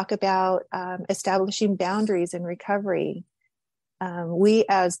to talk about establishing boundaries in recovery. We,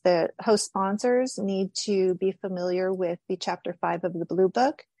 as the host sponsors, need to be familiar with the Chapter 5 of the Blue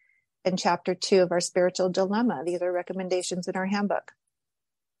Book and Chapter 2 of our Spiritual Dilemma. These are recommendations in our handbook.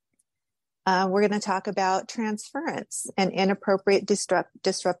 We're going to talk about transference and inappropriate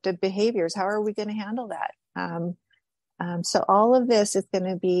disruptive behaviors. How are we going to handle that? So all of this is going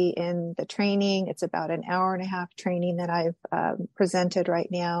to be in the training. It's about an hour and a half training that I've presented right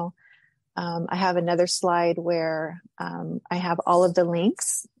now. I have another slide where I have all of the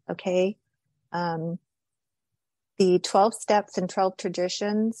links. Okay. The 12 steps and 12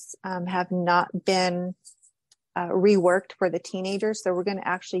 traditions have not been reworked for the teenagers. So we're going to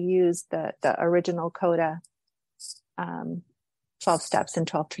actually use the original CoDA 12 steps and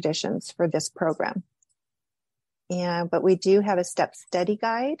 12 traditions for this program. But we do have a step study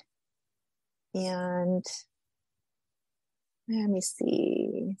guide. And let me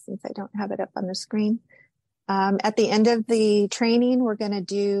see, since I don't have it up on the screen. At the end of the training, we're going to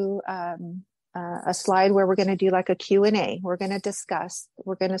do a slide where we're going to do like a Q&A. We're going to discuss.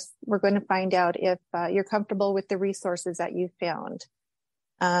 We're going to find out if you're comfortable with the resources that you found.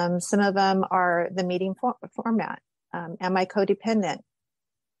 Some of them are the meeting format. Am I codependent?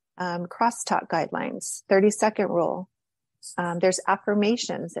 Crosstalk guidelines, 30-second rule. There's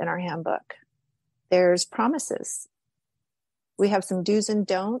affirmations in our handbook. There's promises. We have some do's and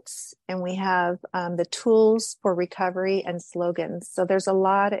don'ts, and we have the tools for recovery and slogans. So there's a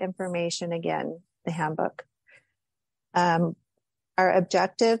lot of information, again, the handbook. Our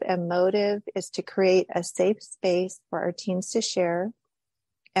objective and motive is to create a safe space for our teens to share.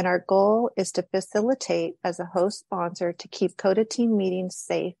 And our goal is to facilitate as a host sponsor to keep CoDATeen meetings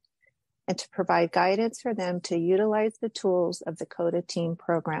safe and to provide guidance for them to utilize the tools of the CoDATeen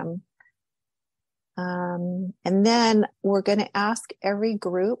program. And then we're going to ask every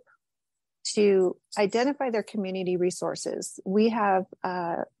group to identify their community resources. We have,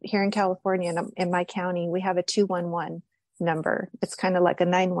 here in California, in my county, we have a 211 number. It's kind of like a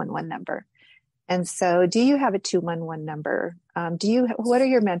 911 number. And so do you have a 211 number? What are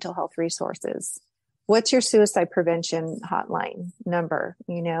your mental health resources? What's your suicide prevention hotline number?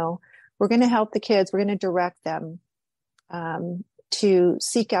 We're going to help the kids. We're going to direct them, to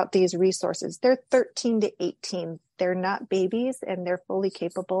seek out these resources. They're 13 to 18. They're not babies, and they're fully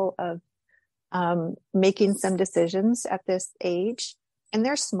capable of making some decisions at this age. And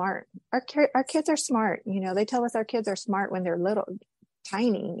they're smart. Our kids are smart. They tell us our kids are smart when they're little,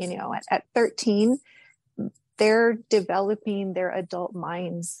 tiny. At 13, they're developing their adult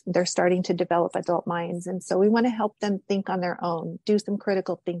minds. They're starting to develop adult minds. And so we want to help them think on their own, do some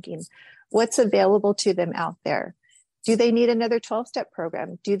critical thinking. What's available to them out there? Do they need another 12-step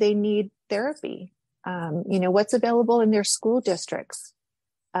program? Do they need therapy? What's available in their school districts?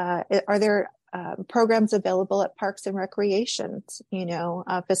 Are there programs available at parks and recreations,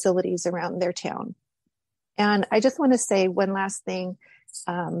 facilities around their town? And I just want to say one last thing.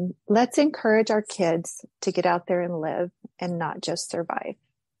 Let's encourage our kids to get out there and live and not just survive.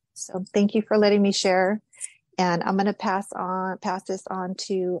 So thank you for letting me share. And I'm going to pass this on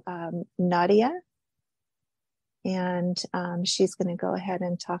to Nadia. And she's going to go ahead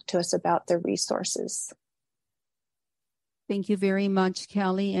and talk to us about the resources. Thank you very much,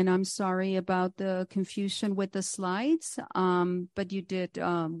 Kelly. And I'm sorry about the confusion with the slides, but you did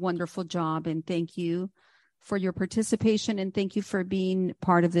a wonderful job. And thank you for your participation. And thank you for being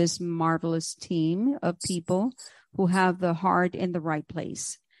part of this marvelous team of people who have the heart in the right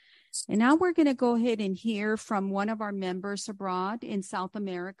place. And now we're going to go ahead and hear from one of our members abroad in South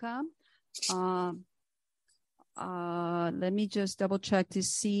America. Let me just double check to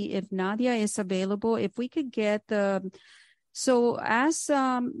see if Nadia is available. If we could get so as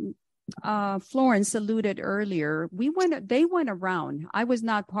Florence alluded earlier, they went around. I was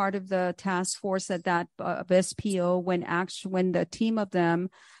not part of the task force at that of SPO when the team of them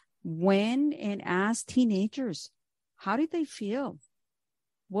went and asked teenagers, how did they feel?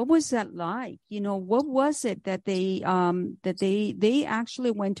 What was that like? What was it that they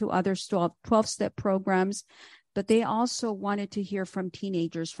actually went to other 12-step programs, but they also wanted to hear from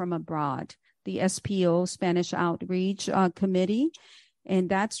teenagers from abroad, the SPO, Spanish Outreach Committee. And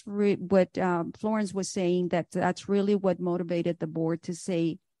that's what Florence was saying, that's really what motivated the board to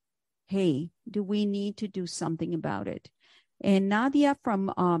say, hey, do we need to do something about it? And Nadia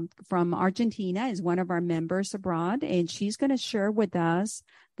from Argentina is one of our members abroad, and she's going to share with us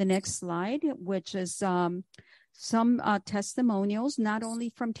the next slide, which is some testimonials, not only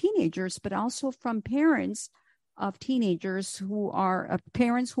from teenagers, but also from parents of teenagers who are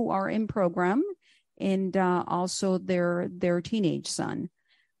parents who are in program, and also their teenage son.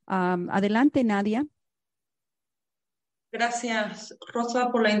 Adelante, Nadia. Gracias, Rosa,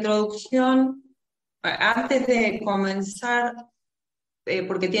 por la introducción. Antes de comenzar,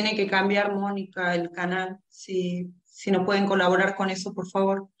 porque tiene que cambiar Mónica el canal, si nos pueden colaborar con eso, por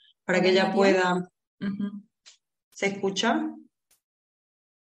favor, para que ella pueda... ¿Se escucha?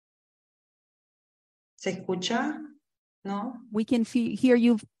 ¿Se escucha? ¿No? We can hear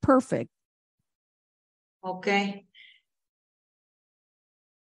you perfect. Ok.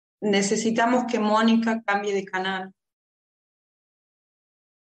 Necesitamos que Mónica cambie de canal.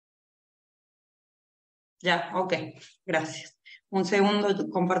 Ya, ok, gracias. Un segundo,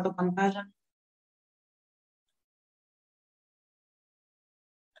 comparto pantalla.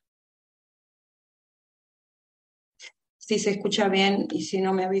 Si se escucha bien y si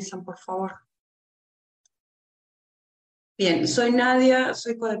no me avisan, por favor. Bien, soy Nadia,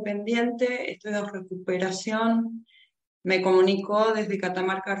 soy codependiente, estoy de recuperación, me comunico desde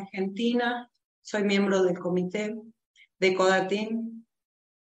Catamarca, Argentina, soy miembro del comité de CoDATeen.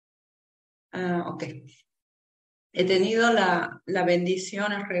 Ok. He tenido la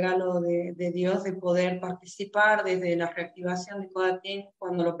bendición, el regalo de Dios de poder participar desde la reactivación de CoDATeen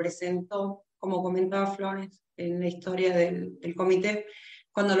cuando lo presentó, como comentaba Flores en la historia del comité,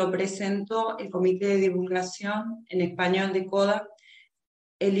 cuando lo presentó el Comité de Divulgación en Español de CoDA,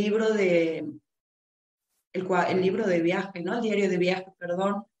 el libro de viaje, ¿no? El diario de viaje,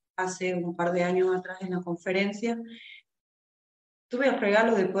 perdón, hace un par de años atrás en la conferencia. Tuve el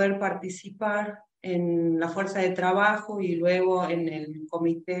regalo de poder participar en la fuerza de trabajo y luego en el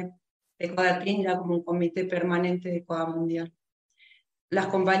comité de CoDATeen, ya como un comité permanente de CoDA Mundial. Las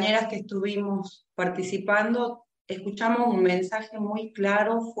compañeras que estuvimos participando escuchamos un mensaje muy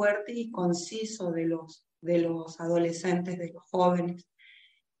claro, fuerte y conciso de los adolescentes, de los jóvenes,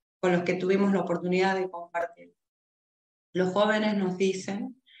 con los que tuvimos la oportunidad de compartir. Los jóvenes nos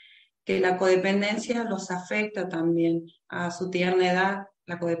dicen que la codependencia los afecta también a su tierna edad,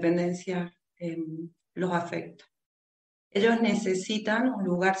 la codependencia los afecta. Ellos necesitan un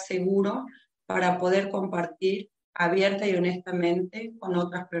lugar seguro para poder compartir abierta y honestamente con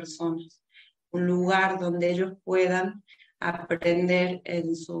otras personas. Un lugar donde ellos puedan aprender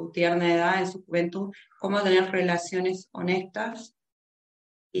en su tierna edad, en su juventud, cómo tener relaciones honestas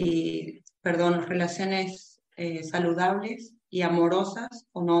relaciones saludables y amorosas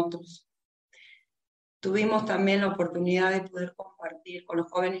con otros. Tuvimos también la oportunidad de poder compartir con los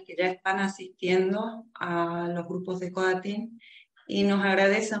jóvenes que ya están asistiendo a los grupos de CoDATeen y nos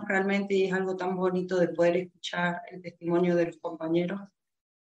agradecen realmente, y es algo tan bonito de poder escuchar el testimonio de los compañeros.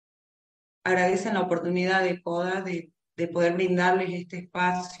 Agradecen la oportunidad de CoDA de de poder brindarles este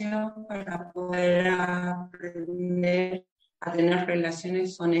espacio para poder aprender a tener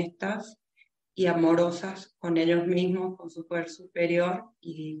relaciones honestas y amorosas con ellos mismos, con su poder superior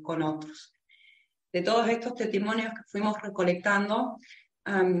y con otros. De todos estos testimonios que fuimos recolectando,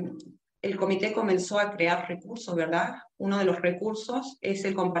 el comité comenzó a crear recursos, ¿verdad? Uno de los recursos es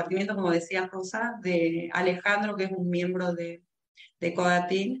el compartimiento, como decía Rosa, de Alejandro, que es un miembro de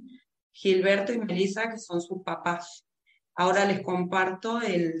CoDATeen, Gilberto y Melissa, que son sus papás. Ahora les comparto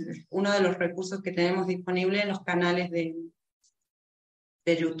uno de los recursos que tenemos disponibles en los canales de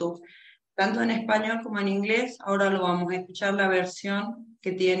YouTube, tanto en español como en inglés. Ahora lo vamos a escuchar la versión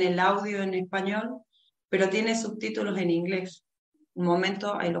que tiene el audio en español, pero tiene subtítulos en inglés. Un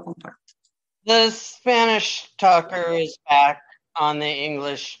momento, ahí lo comparto. The Spanish talker is back on the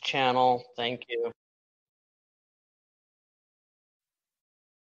English channel. Thank you.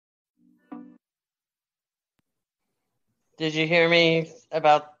 Did you hear me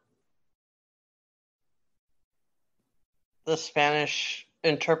about the Spanish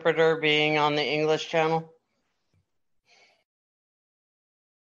interpreter being on the English channel?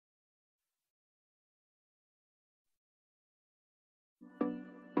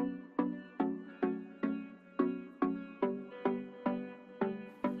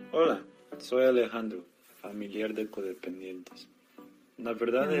 Hola, soy Alejandro, familiar de codependientes. La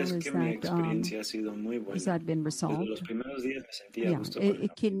verdad es que mi experiencia ha sido muy buena. Desde los primeros días me sentía a gusto con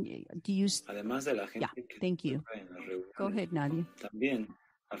el ambiente. Además de la gente que se encuentra en las reuniones, también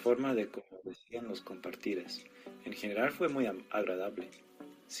la forma de cómo decían los compartires. En general fue muy agradable.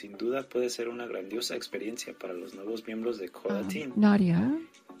 Sin duda puede ser una grandiosa experiencia para los nuevos miembros de CoDATeen. Nadia,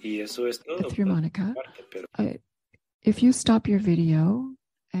 Y eso es todo. through Monica, Parte, pero if you stop your video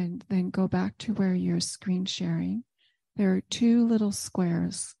and then go back to where you're screen sharing, there are two little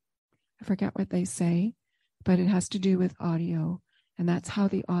squares. I forget what they say, but it has to do with audio. And that's how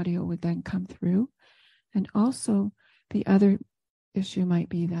the audio would then come through. And also the other issue might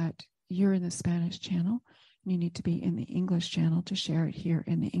be that you're in the Spanish channel and you need to be in the English channel to share it here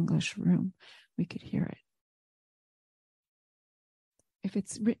in the English room. We could hear it. If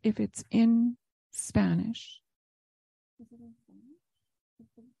it's in Spanish,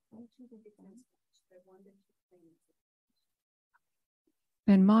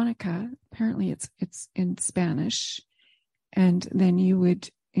 then Monica, apparently it's in Spanish, and then you would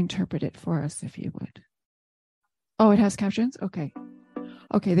interpret it for us if you would. Oh, it has captions? Okay.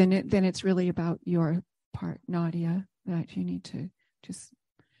 Okay, then it's really about your part, Nadia, that you need to just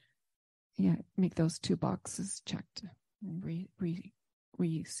make those two boxes checked and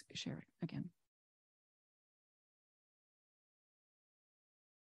re-share it again.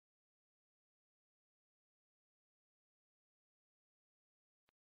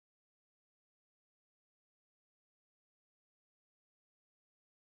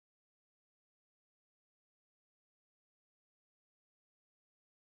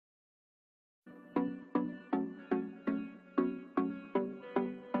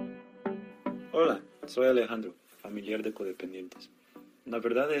 Hola, soy Alejandro, familiar de codependientes. La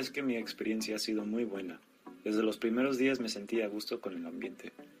verdad es que mi experiencia ha sido muy buena. Desde los primeros días me sentía a gusto con el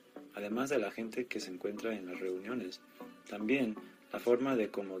ambiente. Además de la gente que se encuentra en las reuniones, también la forma de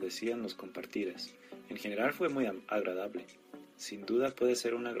cómo decían los compartires. En general fue muy agradable. Sin duda puede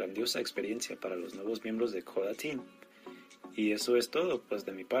ser una grandiosa experiencia para los nuevos miembros de CoDATeen. Y eso es todo, pues,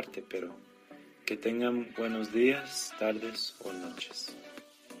 de mi parte, pero que tengan buenos días, tardes o noches.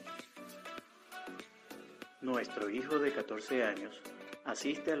 Nuestro hijo de 14 años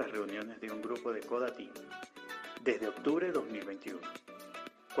asiste a las reuniones de un grupo de CoDATeen desde octubre de 2021.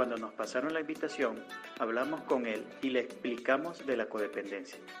 Cuando nos pasaron la invitación, hablamos con él y le explicamos de la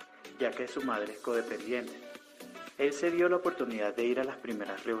codependencia, ya que su madre es codependiente. Él se dio la oportunidad de ir a las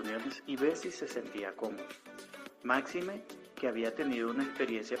primeras reuniones y ver si se sentía cómodo. Máxime que había tenido una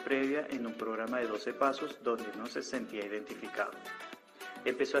experiencia previa en un programa de 12 pasos donde no se sentía identificado.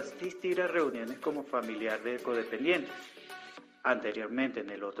 Empezó a asistir a reuniones como familiar de codependientes. Anteriormente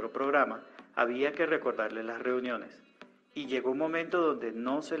en el otro programa había que recordarle las reuniones y llegó un momento donde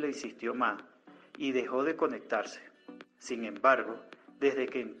no se le insistió más y dejó de conectarse. Sin embargo, desde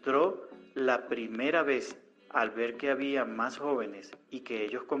que entró la primera vez al ver que había más jóvenes y que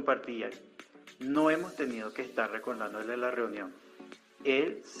ellos compartían, no hemos tenido que estar recordándole la reunión.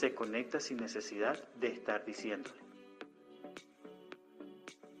 Él se conecta sin necesidad de estar diciéndole.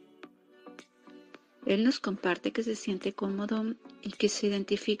 Él nos comparte que se siente cómodo y que se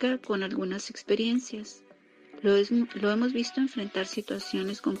identifica con algunas experiencias. Lo hemos visto enfrentar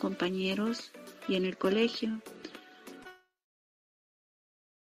situaciones con compañeros y en el colegio,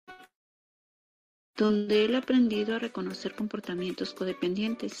 donde él ha aprendido a reconocer comportamientos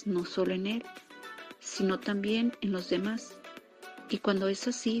codependientes, no solo en él, sino también en los demás. Y cuando es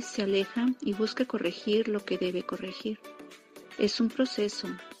así, se aleja y busca corregir lo que debe corregir. Es un proceso,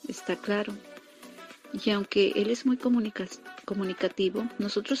 está claro. Y aunque él es muy comunicativo,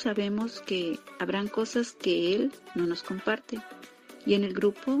 nosotros sabemos que habrán cosas que él no nos comparte. Y en el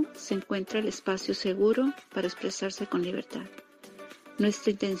grupo se encuentra el espacio seguro para expresarse con libertad.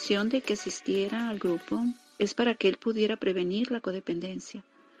 Nuestra intención de que asistiera al grupo es para que él pudiera prevenir la codependencia.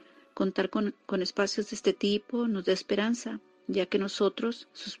 Contar con espacios de este tipo nos da esperanza, ya que nosotros,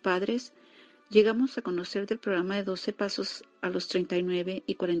 sus padres, llegamos a conocer del programa de 12 pasos a los 39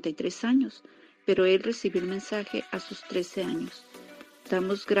 y 43 años, pero él recibió el mensaje a sus 13 años.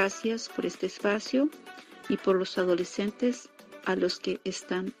 Damos gracias por este espacio y por los adolescentes a los que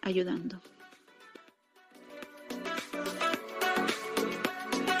están ayudando.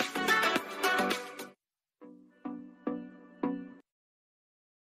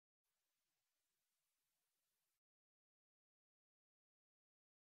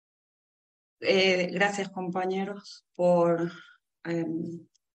 Gracias, compañeros, por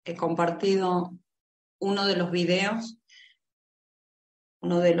he compartido uno de los videos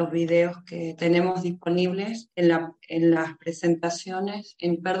que tenemos disponibles en las presentaciones,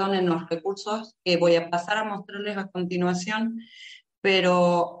 en los recursos que voy a pasar a mostrarles a continuación,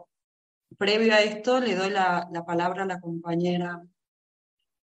 pero previo a esto le doy la palabra a la compañera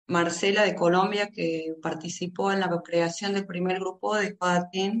Marcela de Colombia, que participó en la creación del primer grupo de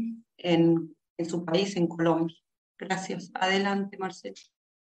CoDATeen en su país, en Colombia. Gracias. Adelante, Marcela.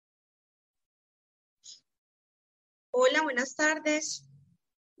 Hola, buenas tardes.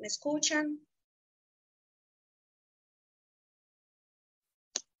 ¿Me escuchan?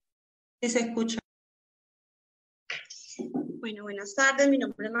 Sí, se escucha. Bueno, buenas tardes. Mi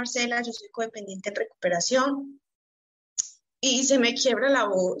nombre es Marcela. Yo soy codependiente en recuperación. Y se me quiebra la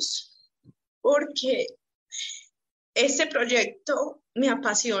voz porque este proyecto me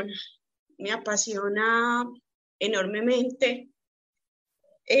apasiona enormemente.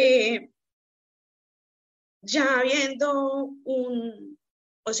 Ya viendo un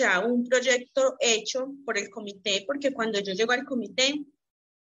proyecto hecho por el comité, porque cuando yo llego al comité,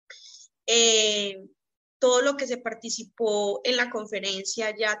 todo lo que se participó en la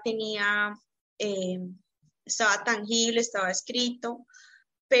conferencia ya tenía, estaba tangible, estaba escrito,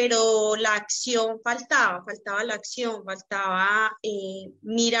 pero la acción faltaba la acción, faltaba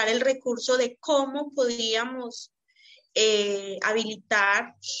mirar el recurso de cómo podíamos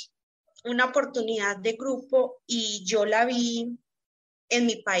habilitar una oportunidad de grupo, y yo la vi en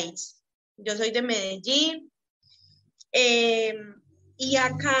mi país. Yo soy de Medellín, y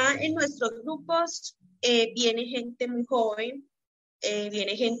acá en nuestros grupos viene gente muy joven,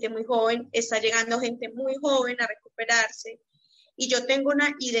 está llegando gente muy joven a recuperarse, y yo tengo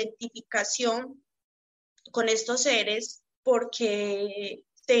una identificación con estos seres porque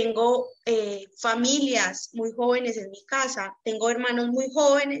tengo familias muy jóvenes en mi casa, tengo hermanos muy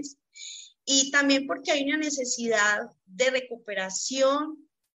jóvenes, y también porque hay una necesidad de recuperación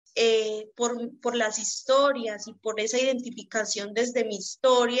por las historias y por esa identificación desde mi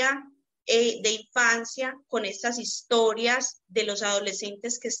historia de infancia con estas historias de los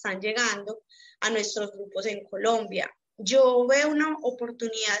adolescentes que están llegando a nuestros grupos en Colombia. Yo veo una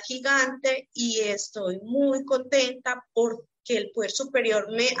oportunidad gigante y estoy muy contenta porque el Poder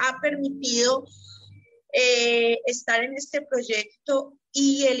Superior me ha permitido estar en este proyecto,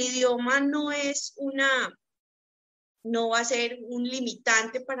 y el idioma no va a ser un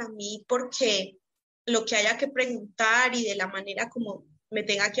limitante para mí, porque lo que haya que preguntar y de la manera como me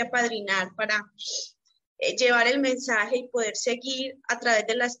tenga que apadrinar para llevar el mensaje y poder seguir a través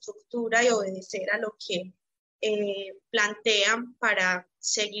de la estructura y obedecer a lo que plantean para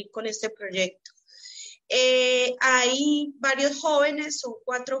seguir con este proyecto. Hay varios jóvenes, son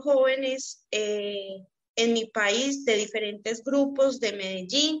 4 jóvenes en mi país de diferentes grupos de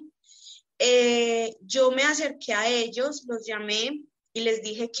Medellín. Yo me acerqué a ellos, los llamé y les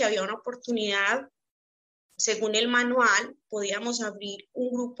dije que había una oportunidad. Según el manual, podíamos abrir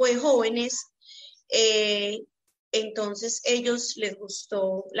un grupo de jóvenes. Entonces, ellos les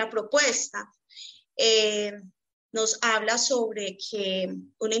gustó la propuesta. Nos habla sobre que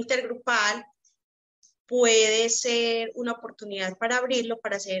una intergrupal puede ser una oportunidad para abrirlo,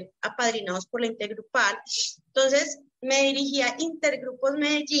 para ser apadrinados por la intergrupal. Entonces, me dirigí a Intergrupos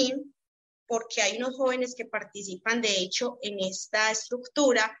Medellín, porque hay unos jóvenes que participan, de hecho, en esta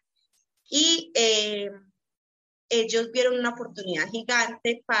estructura, y ellos vieron una oportunidad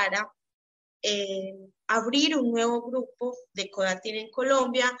gigante para abrir un nuevo grupo de CoDATeen en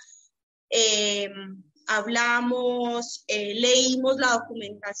Colombia, hablamos, leímos la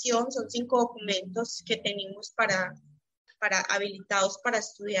documentación, son 5 documentos que tenemos para habilitados para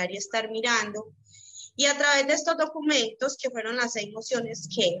estudiar y estar mirando. Y a través de estos documentos, que fueron las 6 mociones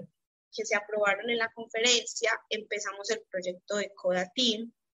que se aprobaron en la conferencia, empezamos el proyecto de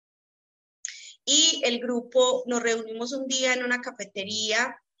CoDATeen. Y el grupo, nos reunimos un día en una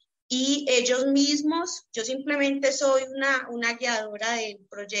cafetería y ellos mismos, yo simplemente soy una guiadora del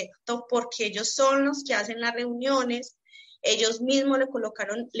proyecto porque ellos son los que hacen las reuniones. Ellos mismos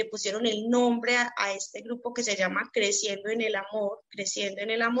le pusieron el nombre a este grupo que se llama Creciendo en el Amor. Creciendo en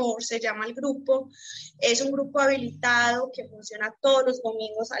el Amor se llama el grupo. Es un grupo habilitado que funciona todos los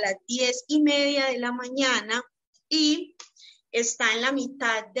domingos a las 10:30 de la mañana y está en la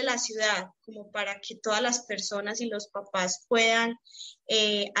mitad de la ciudad, como para que todas las personas y los papás puedan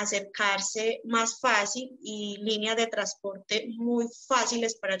acercarse más fácil y líneas de transporte muy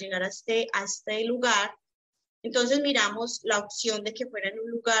fáciles para llegar a este lugar. Entonces miramos la opción de que fuera en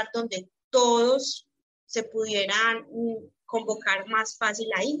un lugar donde todos se pudieran convocar más fácil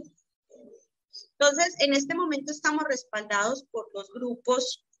ahí. Entonces, en este momento estamos respaldados por los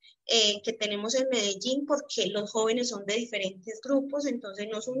grupos que tenemos en Medellín, porque los jóvenes son de diferentes grupos, entonces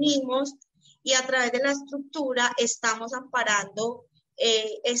nos unimos y a través de la estructura estamos amparando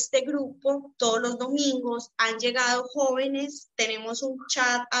este grupo todos los domingos. Han llegado jóvenes, tenemos un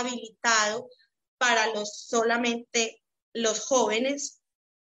chat habilitado para solamente los jóvenes.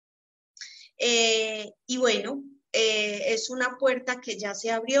 Y bueno, es una puerta que ya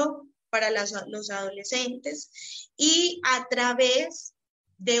se abrió para los adolescentes y a través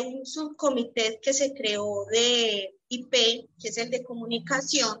de un subcomité que se creó de IP, que es el de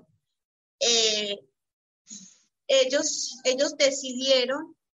comunicación, ellos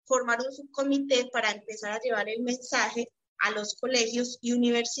decidieron formar un subcomité para empezar a llevar el mensaje a los colegios y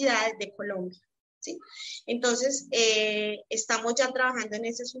universidades de Colombia, ¿sí? Entonces, estamos ya trabajando en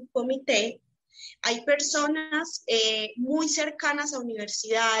ese subcomité. Hay personas muy cercanas a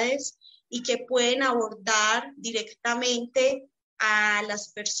universidades y que pueden abordar directamente a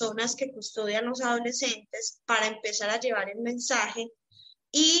las personas que custodian los adolescentes para empezar a llevar el mensaje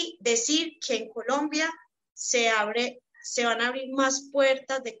y decir que en Colombia se van a abrir más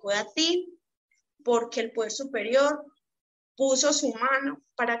puertas de CoDATeen porque el Poder Superior puso su mano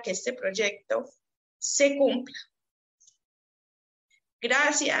para que este proyecto se cumpla.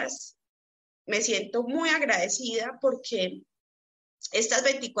 Gracias. Me siento muy agradecida porque estas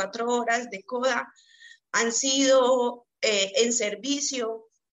 24 horas de CoDA han sido en servicio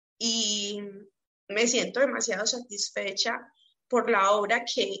y me siento demasiado satisfecha por la obra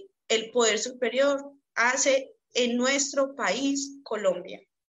que el Poder Superior hace en nuestro país, Colombia,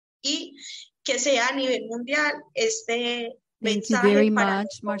 y que sea a nivel mundial este Thank you mensaje very para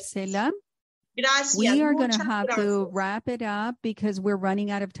much, Marcela. Gracias. We are going to have gracias. to wrap it up because we're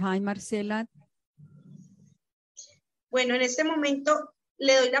running out of time, Marcela. Bueno, en este momento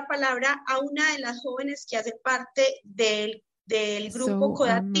le doy la palabra a una de las jóvenes que hace parte del grupo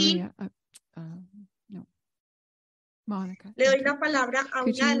CoDATeen. No. Monica. Le doy la palabra a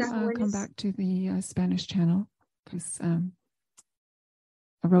Could una de you las jóvenes. come back to the Spanish channel? Because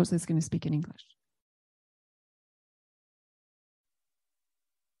Rosa is going to speak in English.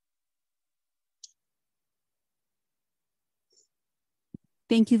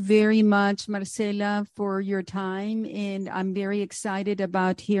 Thank you very much, Marcela, for your time. And I'm very excited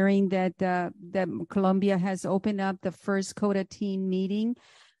about hearing that Colombia has opened up the first CoDATeen meeting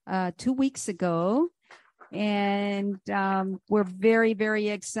 2 weeks ago. And we're very, very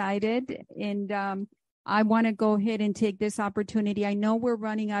excited. And I want to go ahead and take this opportunity. I know we're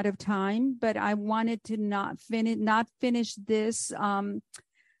running out of time, but I wanted to not finish this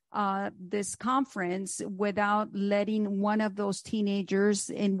this conference without letting one of those teenagers,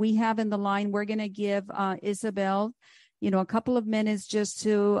 and we have in the line, we're going to give Isabel, a couple of minutes just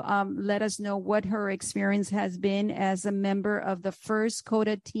to let us know what her experience has been as a member of the first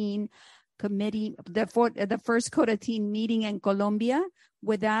CoDATeen committee, the first CoDATeen meeting in Colombia.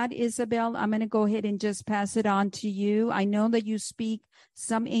 With that, Isabel, I'm going to go ahead and just pass it on to you. I know that you speak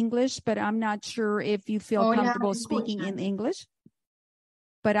some English, but I'm not sure if you feel comfortable speaking in English.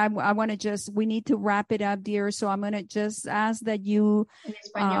 But I want to we need to wrap it up, dear. So I'm going to just ask that you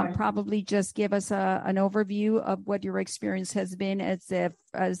probably just give us an overview of what your experience has been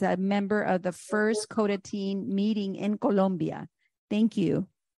as a member of the first CoDATeen meeting in Colombia. Thank you.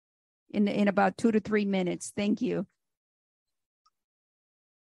 In about 2 to 3 minutes. Thank you.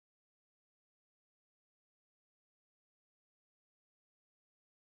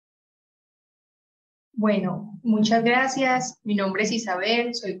 Bueno, muchas gracias. Mi nombre es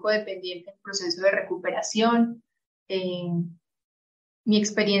Isabel, soy codependiente en proceso de recuperación. Mi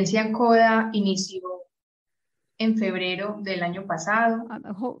experiencia en CoDA inició en febrero del año pasado.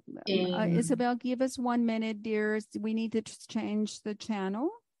 Isabel, give us 1 minute, dear. We need to change the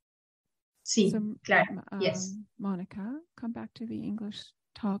channel. Sí, claro. Yes. Monica, come back to the English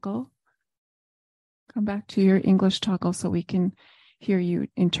toggle. Come back to your English toggle so we can hear you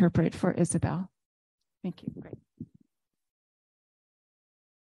interpret for Isabel. Thank you. Great.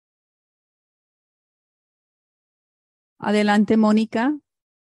 Adelante, Mónica.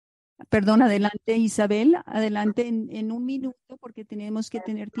 Perdón, adelante, Isabel. Adelante en 1 minuto porque tenemos que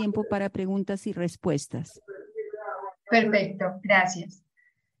tener tiempo para preguntas y respuestas. Perfecto, gracias.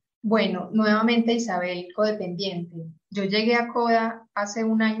 Bueno, nuevamente Isabel, codependiente. Yo llegué a CoDA hace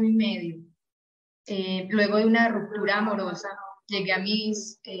 1 año y medio. Luego de una ruptura amorosa, llegué a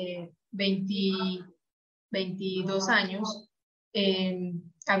mis 22 años.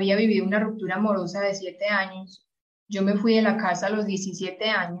 Había vivido una ruptura amorosa de 7 años. Yo me fui de la casa a los 17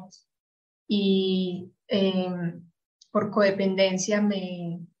 años y por codependencia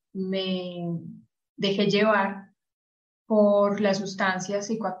me dejé llevar por las sustancias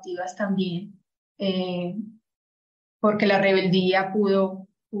psicoactivas también, porque la rebeldía pudo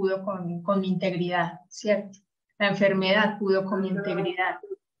con mi integridad, ¿cierto? La enfermedad pudo con mi integridad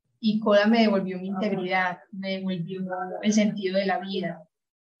y CoDA me devolvió mi integridad, me devolvió el sentido de la vida,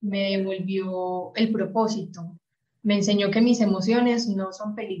 me devolvió el propósito, me enseñó que mis emociones no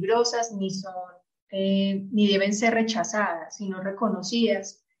son peligrosas ni deben ser rechazadas, sino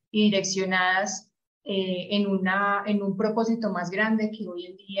reconocidas y direccionadas en un propósito más grande que hoy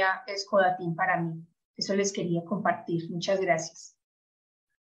en día es CoDATeen para mí. Eso les quería compartir. Muchas gracias.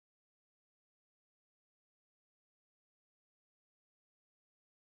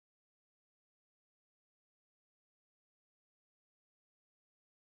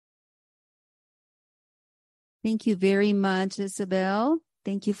 Thank you very much, Isabel.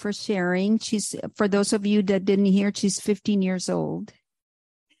 Thank you for sharing. For those of you that didn't hear, she's 15 years old.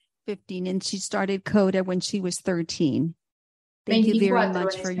 15, and she started CoDA when she was 13. Thank you very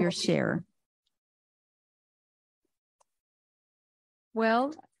much for your share.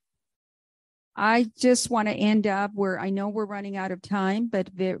 Well, I just want to end up where I know we're running out of time,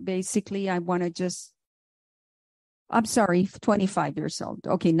 but basically I want to I'm sorry, 25 years old.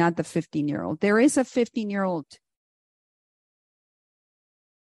 Okay, not the 15-year-old. There is a 15-year-old.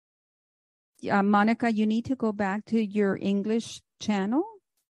 Monica, you need to go back to your English channel.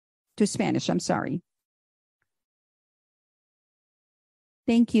 To Spanish, I'm sorry.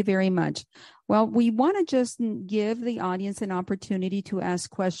 Thank you very much. Well, we want to just give the audience an opportunity to ask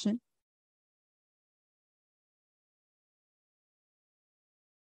questions.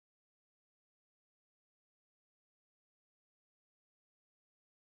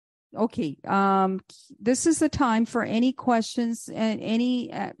 Okay, this is the time for any questions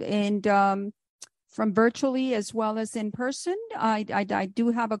and from virtually as well as in person. I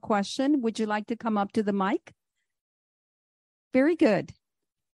do have a question. Would you like to come up to the mic? Very good.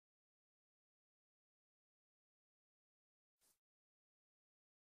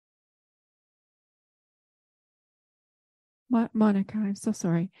 Monica, I'm so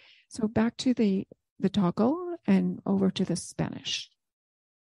sorry. So back to the toggle and over to the Spanish.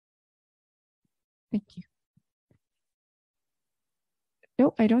 Thank you.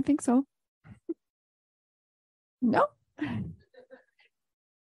 No, I don't think so. No.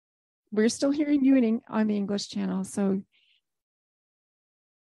 We're still hearing you on the English channel. So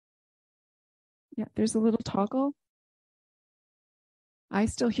yeah, there's a little toggle. I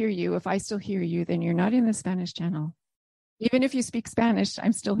still hear you. If I still hear you, then you're not in the Spanish channel. Even if you speak Spanish,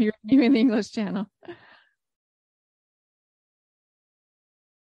 I'm still hearing you in the English channel.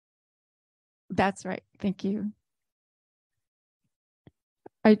 That's right. Thank you.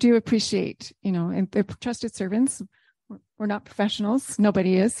 I do appreciate, and the trusted servants, we're not professionals.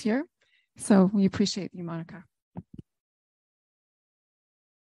 Nobody is here. So we appreciate you, Monica.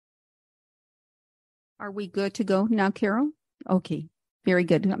 Are we good to go now, Carol? Okay, very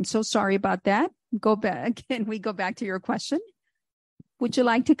good. I'm so sorry about that. Go back. Can we go back to your question? Would you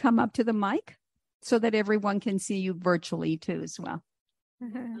like to come up to the mic so that everyone can see you virtually too as well?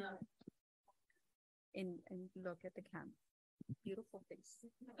 And look at the camera. Beautiful face.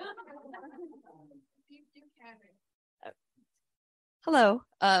 Hello.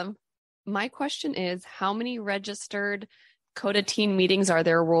 My question is, how many registered CoDATeen meetings are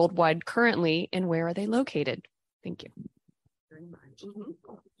there worldwide currently, and where are they located? Thank you. Very much.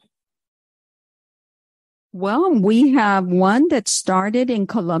 Well, we have one that started in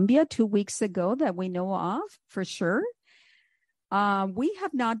Colombia 2 weeks ago that we know of for sure. We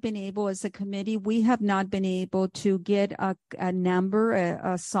have not been able, as a committee, we have not been able to get a number,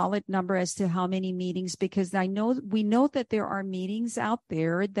 a solid number as to how many meetings, because we know that there are meetings out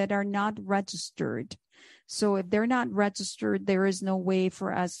there that are not registered. So if they're not registered, there is no way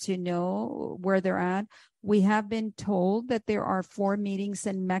for us to know where they're at. We have been told that there are 4 meetings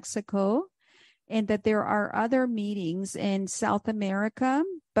in Mexico and that there are other meetings in South America,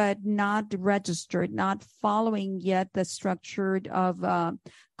 but not registered, not following yet the structure of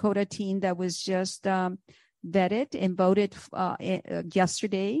CoDATeen that was just vetted and voted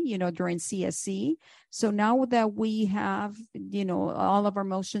yesterday, during CSC. So now that we have, all of our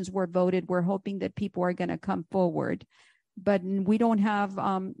motions were voted, we're hoping that people are going to come forward. But we don't have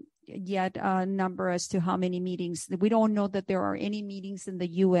yet a number as to how many meetings. We don't know that there are any meetings in the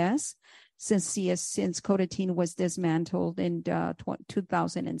U.S. since CoDATeen was dismantled in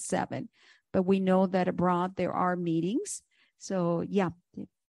 2007. But we know that abroad there are meetings. So yeah.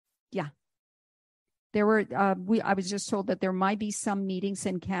 There were I was just told that there might be some meetings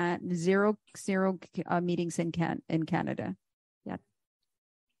in zero meetings in Canada. Yeah.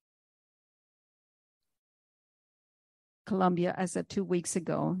 Colombia as of 2 weeks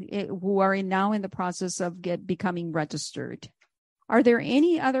ago, who are now in the process of becoming registered. Are there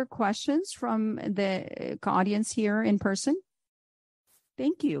any other questions from the audience here in person?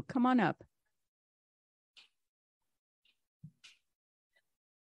 Thank you. Come on up.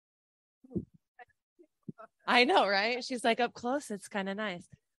 I know, right? She's like up close. It's kind of nice.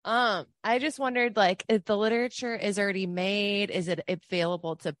 I just wondered, like, if the literature is already made, is it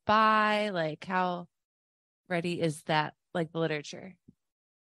available to buy? Like, how ready is that, like, the literature?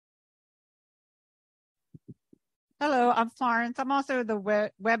 Hello, I'm Florence. I'm also the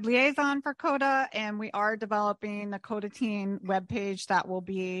web liaison for CoDA, and we are developing the CoDATeen webpage that will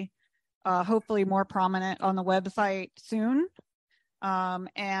be hopefully more prominent on the website soon.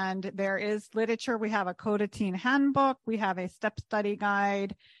 And there is literature. We have a CoDATeen handbook. We have a step study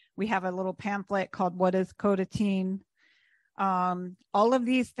guide. We have a little pamphlet called What is CoDATeen? All of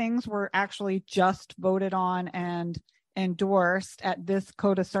these things were actually just voted on and endorsed at this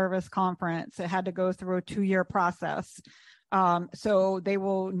CoDA service conference. It had to go through a 2-year process. So they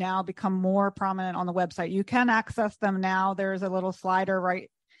will now become more prominent on the website. You can access them now. There's a little slider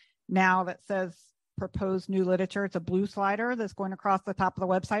right now that says proposed new literature. It's a blue slider that's going across the top of the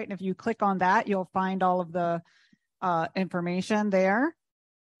website. And if you click on that, you'll find all of the information there.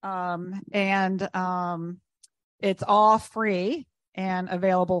 It's all free and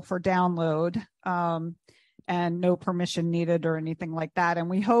available for download, and no permission needed or anything like that. And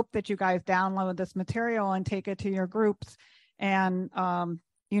we hope that you guys download this material and take it to your groups and,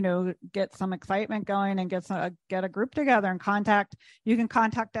 get some excitement going and get a group together and you can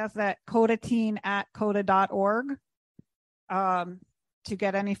contact us at CoDATeen@coda.org to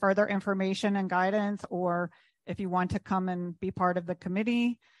get any further information and guidance, or if you want to come and be part of the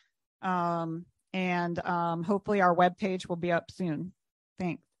committee. Hopefully our webpage will be up soon.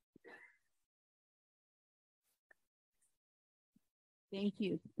 Thanks. Thank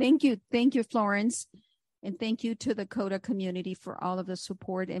you, Florence. And thank you to the CoDA community for all of the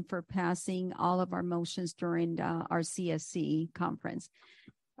support and for passing all of our motions during our CSC conference.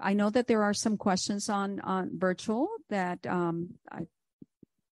 I know that there are some questions on virtual that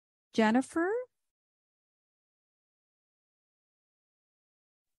Jennifer?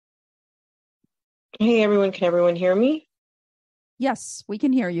 Hey, everyone. Can everyone hear me? Yes, we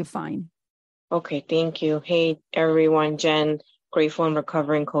can hear you fine. Okay, thank you. Hey, everyone. Jen, grateful and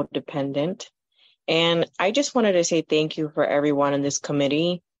recovering codependent. And I just wanted to say thank you for everyone in this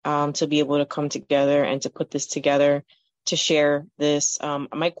committee to be able to come together and to put this together, to share this.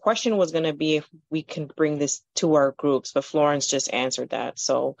 My question was going to be if we can bring this to our groups, but Florence just answered that.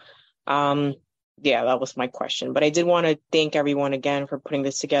 So, that was my question. But I did want to thank everyone again for putting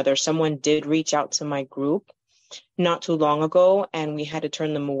this together. Someone did reach out to my group not too long ago, and we had to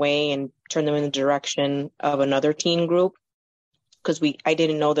turn them away and turn them in the direction of another teen group because I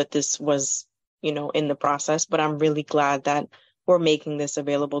didn't know that this was in the process, but I'm really glad that we're making this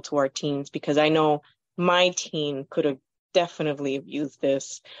available to our teens because I know my teen could have definitely used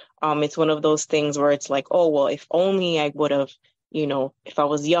this. It's one of those things where it's like, oh, well, if only I would have, if I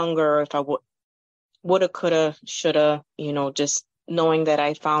was younger, if I woulda, coulda, shoulda, just knowing that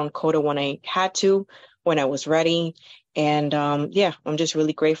I found CoDA when I had to, when I was ready. And I'm just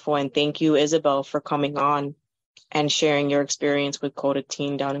really grateful. And thank you, Isabel, for coming on and sharing your experience with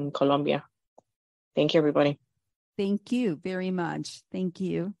CoDATeen down in Colombia. Thank you, everybody. Thank you very much. Thank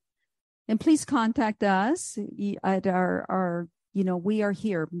you. And please contact us at our we are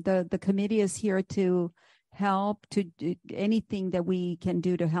here. The committee is here to help, to do anything that we can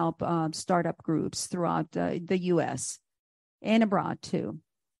do to help startup groups throughout the U.S. and abroad too.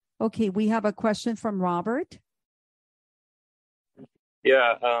 Okay, we have a question from Robert.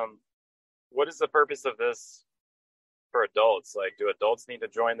 Yeah, what is the purpose of this for adults? Like, do adults need to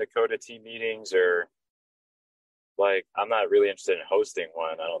join the CoDATeen meetings, or like, I'm not really interested in hosting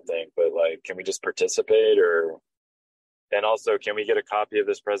one, I don't think, but like, can we just participate? Or, and also, can we get a copy of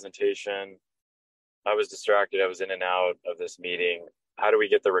this presentation? I was distracted, I was in and out of this meeting. How do we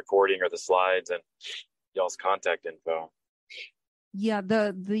get the recording or the slides and y'all's contact info? Yeah,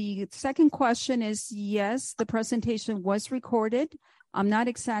 the second question is, yes, the presentation was recorded. I'm not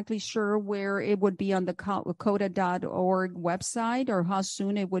exactly sure where it would be on the CoDA.org website or how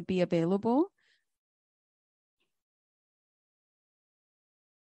soon it would be available.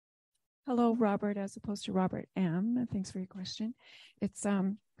 Hello, Robert, as opposed to Robert M. Thanks for your question.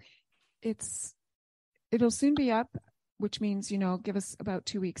 It'll soon be up, which means, give us about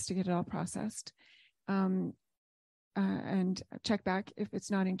 2 weeks to get it all processed. And check back. If it's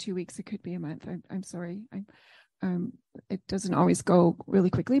not in 2 weeks, it could be a month. I'm sorry. It doesn't always go really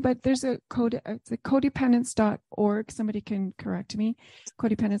quickly, but there's a codependence.org. Somebody can correct me.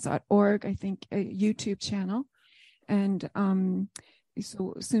 Codependence.org, I think, a YouTube channel. And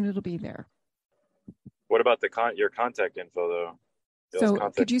so soon it'll be there. What about your contact info, though? So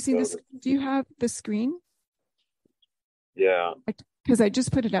could you see this? Do you have the screen? Yeah. Because I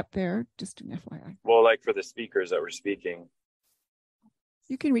just put it up there, just an FYI. Well, like for the speakers that were speaking.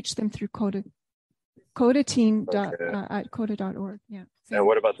 You can reach them through CoDATeen at CoDA.org. Yeah. And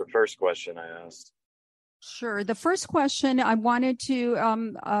what about the first question I asked? Sure. The first question I wanted to,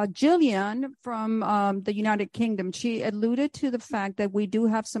 Jillian from the United Kingdom, she alluded to the fact that we do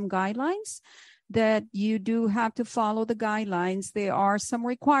have some guidelines, that you do have to follow the guidelines. There are some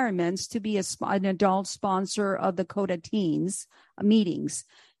requirements to be an adult sponsor of the CoDATeen meetings.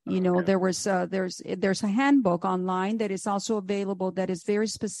 There's a handbook online that is also available that is very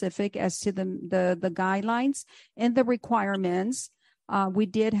specific as to the guidelines and the requirements. We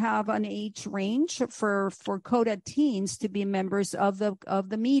did have an age range for CoDATeens to be members of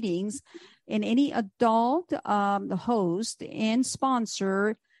the meetings, and any adult host and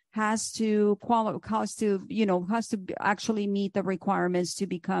sponsor has to actually meet the requirements to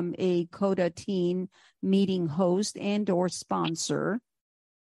become a CoDATeen meeting host and or sponsor.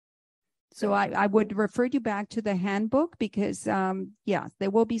 So I would refer you back to the handbook because, there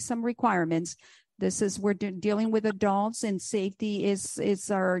will be some requirements. We're dealing with adults, and safety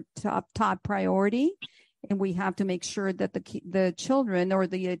is our top priority. And we have to make sure that the children or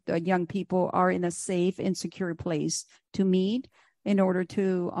the young people are in a safe and secure place to meet in order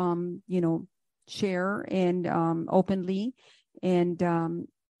to, share and openly and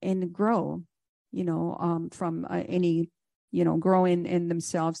grow, from any, growing in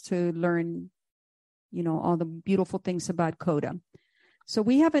themselves to learn, all the beautiful things about CoDA. So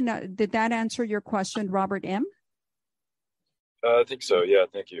we have did that answer your question, Robert M? I think so. Yeah,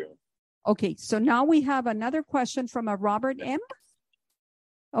 thank you. Okay, so now we have another question from a Robert M.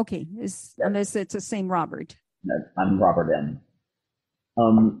 Okay, unless it's the same Robert. I'm Robert M. I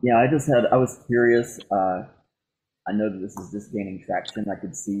was curious. I know that this is just gaining traction. I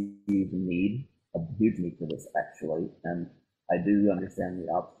could see the need, a huge need for this actually, and I do understand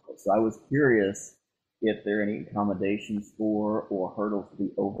the obstacles. So I was curious if there are any accommodations for or hurdles to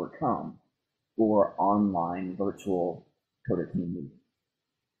be overcome for online virtual CoDATeen meetings.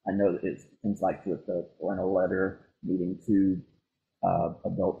 I know that it's things like with the parental letter, meeting two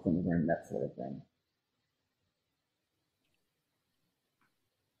adults in the room, that sort of thing.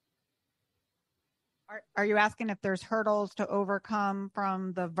 Are you asking if there's hurdles to overcome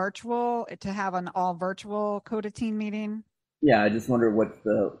from the virtual to have an all virtual CoDATeen meeting? Yeah, I just wonder what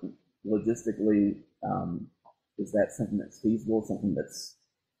the logistically, is that something that's feasible, something that's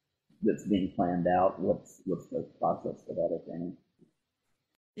being planned out? What's the process for that, if any?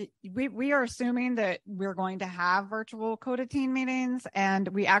 We are assuming that we're going to have virtual CoDATeen meetings, and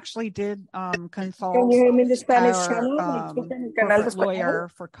we actually did consult our corporate lawyer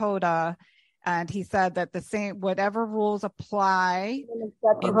for CoDA, and he said that whatever rules apply in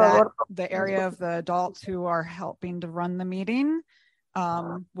the area of the adults who are helping to run the meeting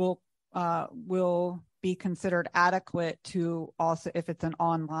will be considered adequate to also if it's an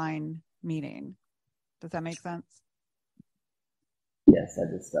online meeting. Does that make sense? Yes, I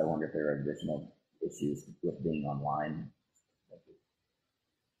wonder if there are additional issues with being online.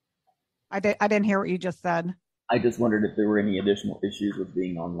 I didn't hear what you just said. I just wondered if there were any additional issues with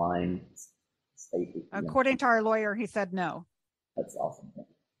being online. According to our lawyer, he said no. That's awesome.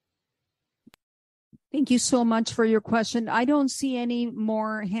 Thank you so much for your question. I don't see any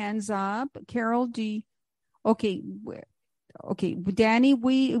more hands up. Carol, do you? Okay. Okay, Danny,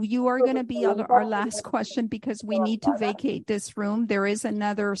 you are going to be our last question because we need to vacate this room. There is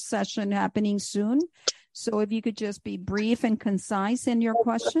another session happening soon. So if you could just be brief and concise in your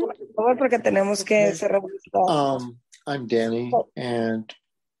question. I'm Danny, and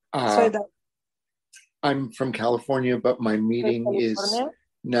I'm from California, but my meeting is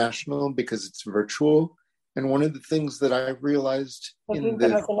national because it's virtual. And one of the things that I realized in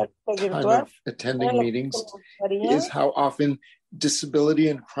the time of attending meetings is how often disability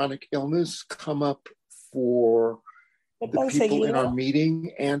and chronic illness come up for the people in our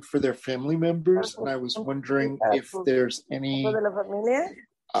meeting and for their family members. And I was wondering if there's any,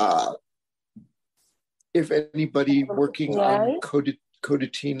 if anybody working on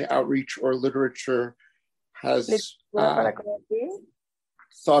CoDATeen outreach or literature has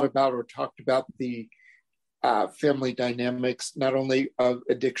thought about or talked about the family dynamics, not only of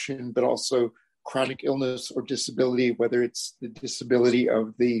addiction, but also chronic illness or disability, whether it's the disability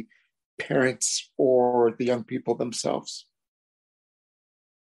of the parents or the young people themselves.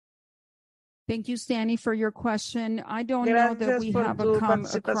 Thank you, Stanley, for your question. I don't know that we have come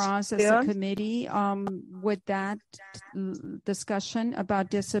across as a committee with that discussion about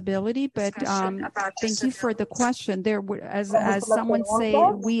disability, but thank you for the question. There, as someone said,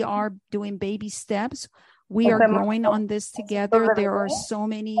 we are doing baby steps. We are growing on this together. There are so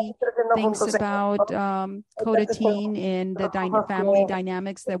many things about CoDATeen and the family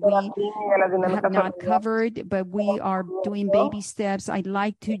dynamics that we have not covered, but we are doing baby steps. I'd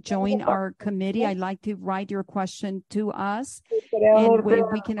like to join our committee. I'd like to write your question to us, and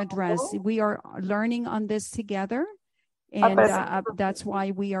we can address. We are learning on this together. And that's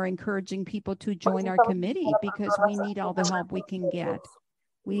why we are encouraging people to join our committee, because we need all the help we can get.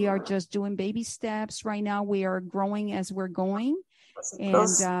 We are just doing baby steps right now. We are growing as we're going. And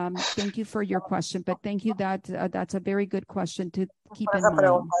thank you for your question. But thank you. That's a very good question to keep in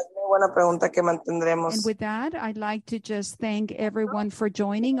mind. And with that, I'd like to just thank everyone for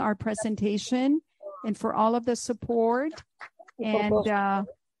joining our presentation and for all of the support. And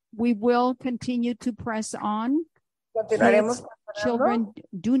we will continue to press on. Kids, children,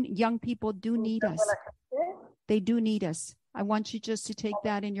 young people do need us. They do need us. I want you just to take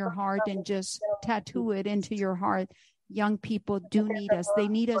that in your heart and just tattoo it into your heart. Young people do need us. They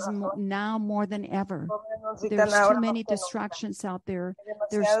need us now more than ever. There's too many distractions out there.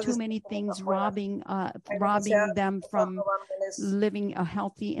 There's too many things robbing them from living a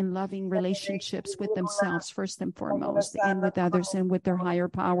healthy and loving relationships with themselves, first and foremost, and with others and with their higher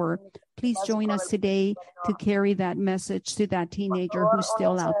power. Please join us today to carry that message to that teenager who's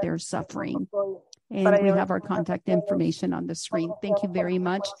still out there suffering. And we have our contact information on the screen. Thank you very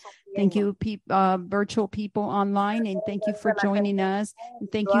much. Thank you, virtual people online, and thank you for joining us. And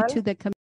thank you to the committee.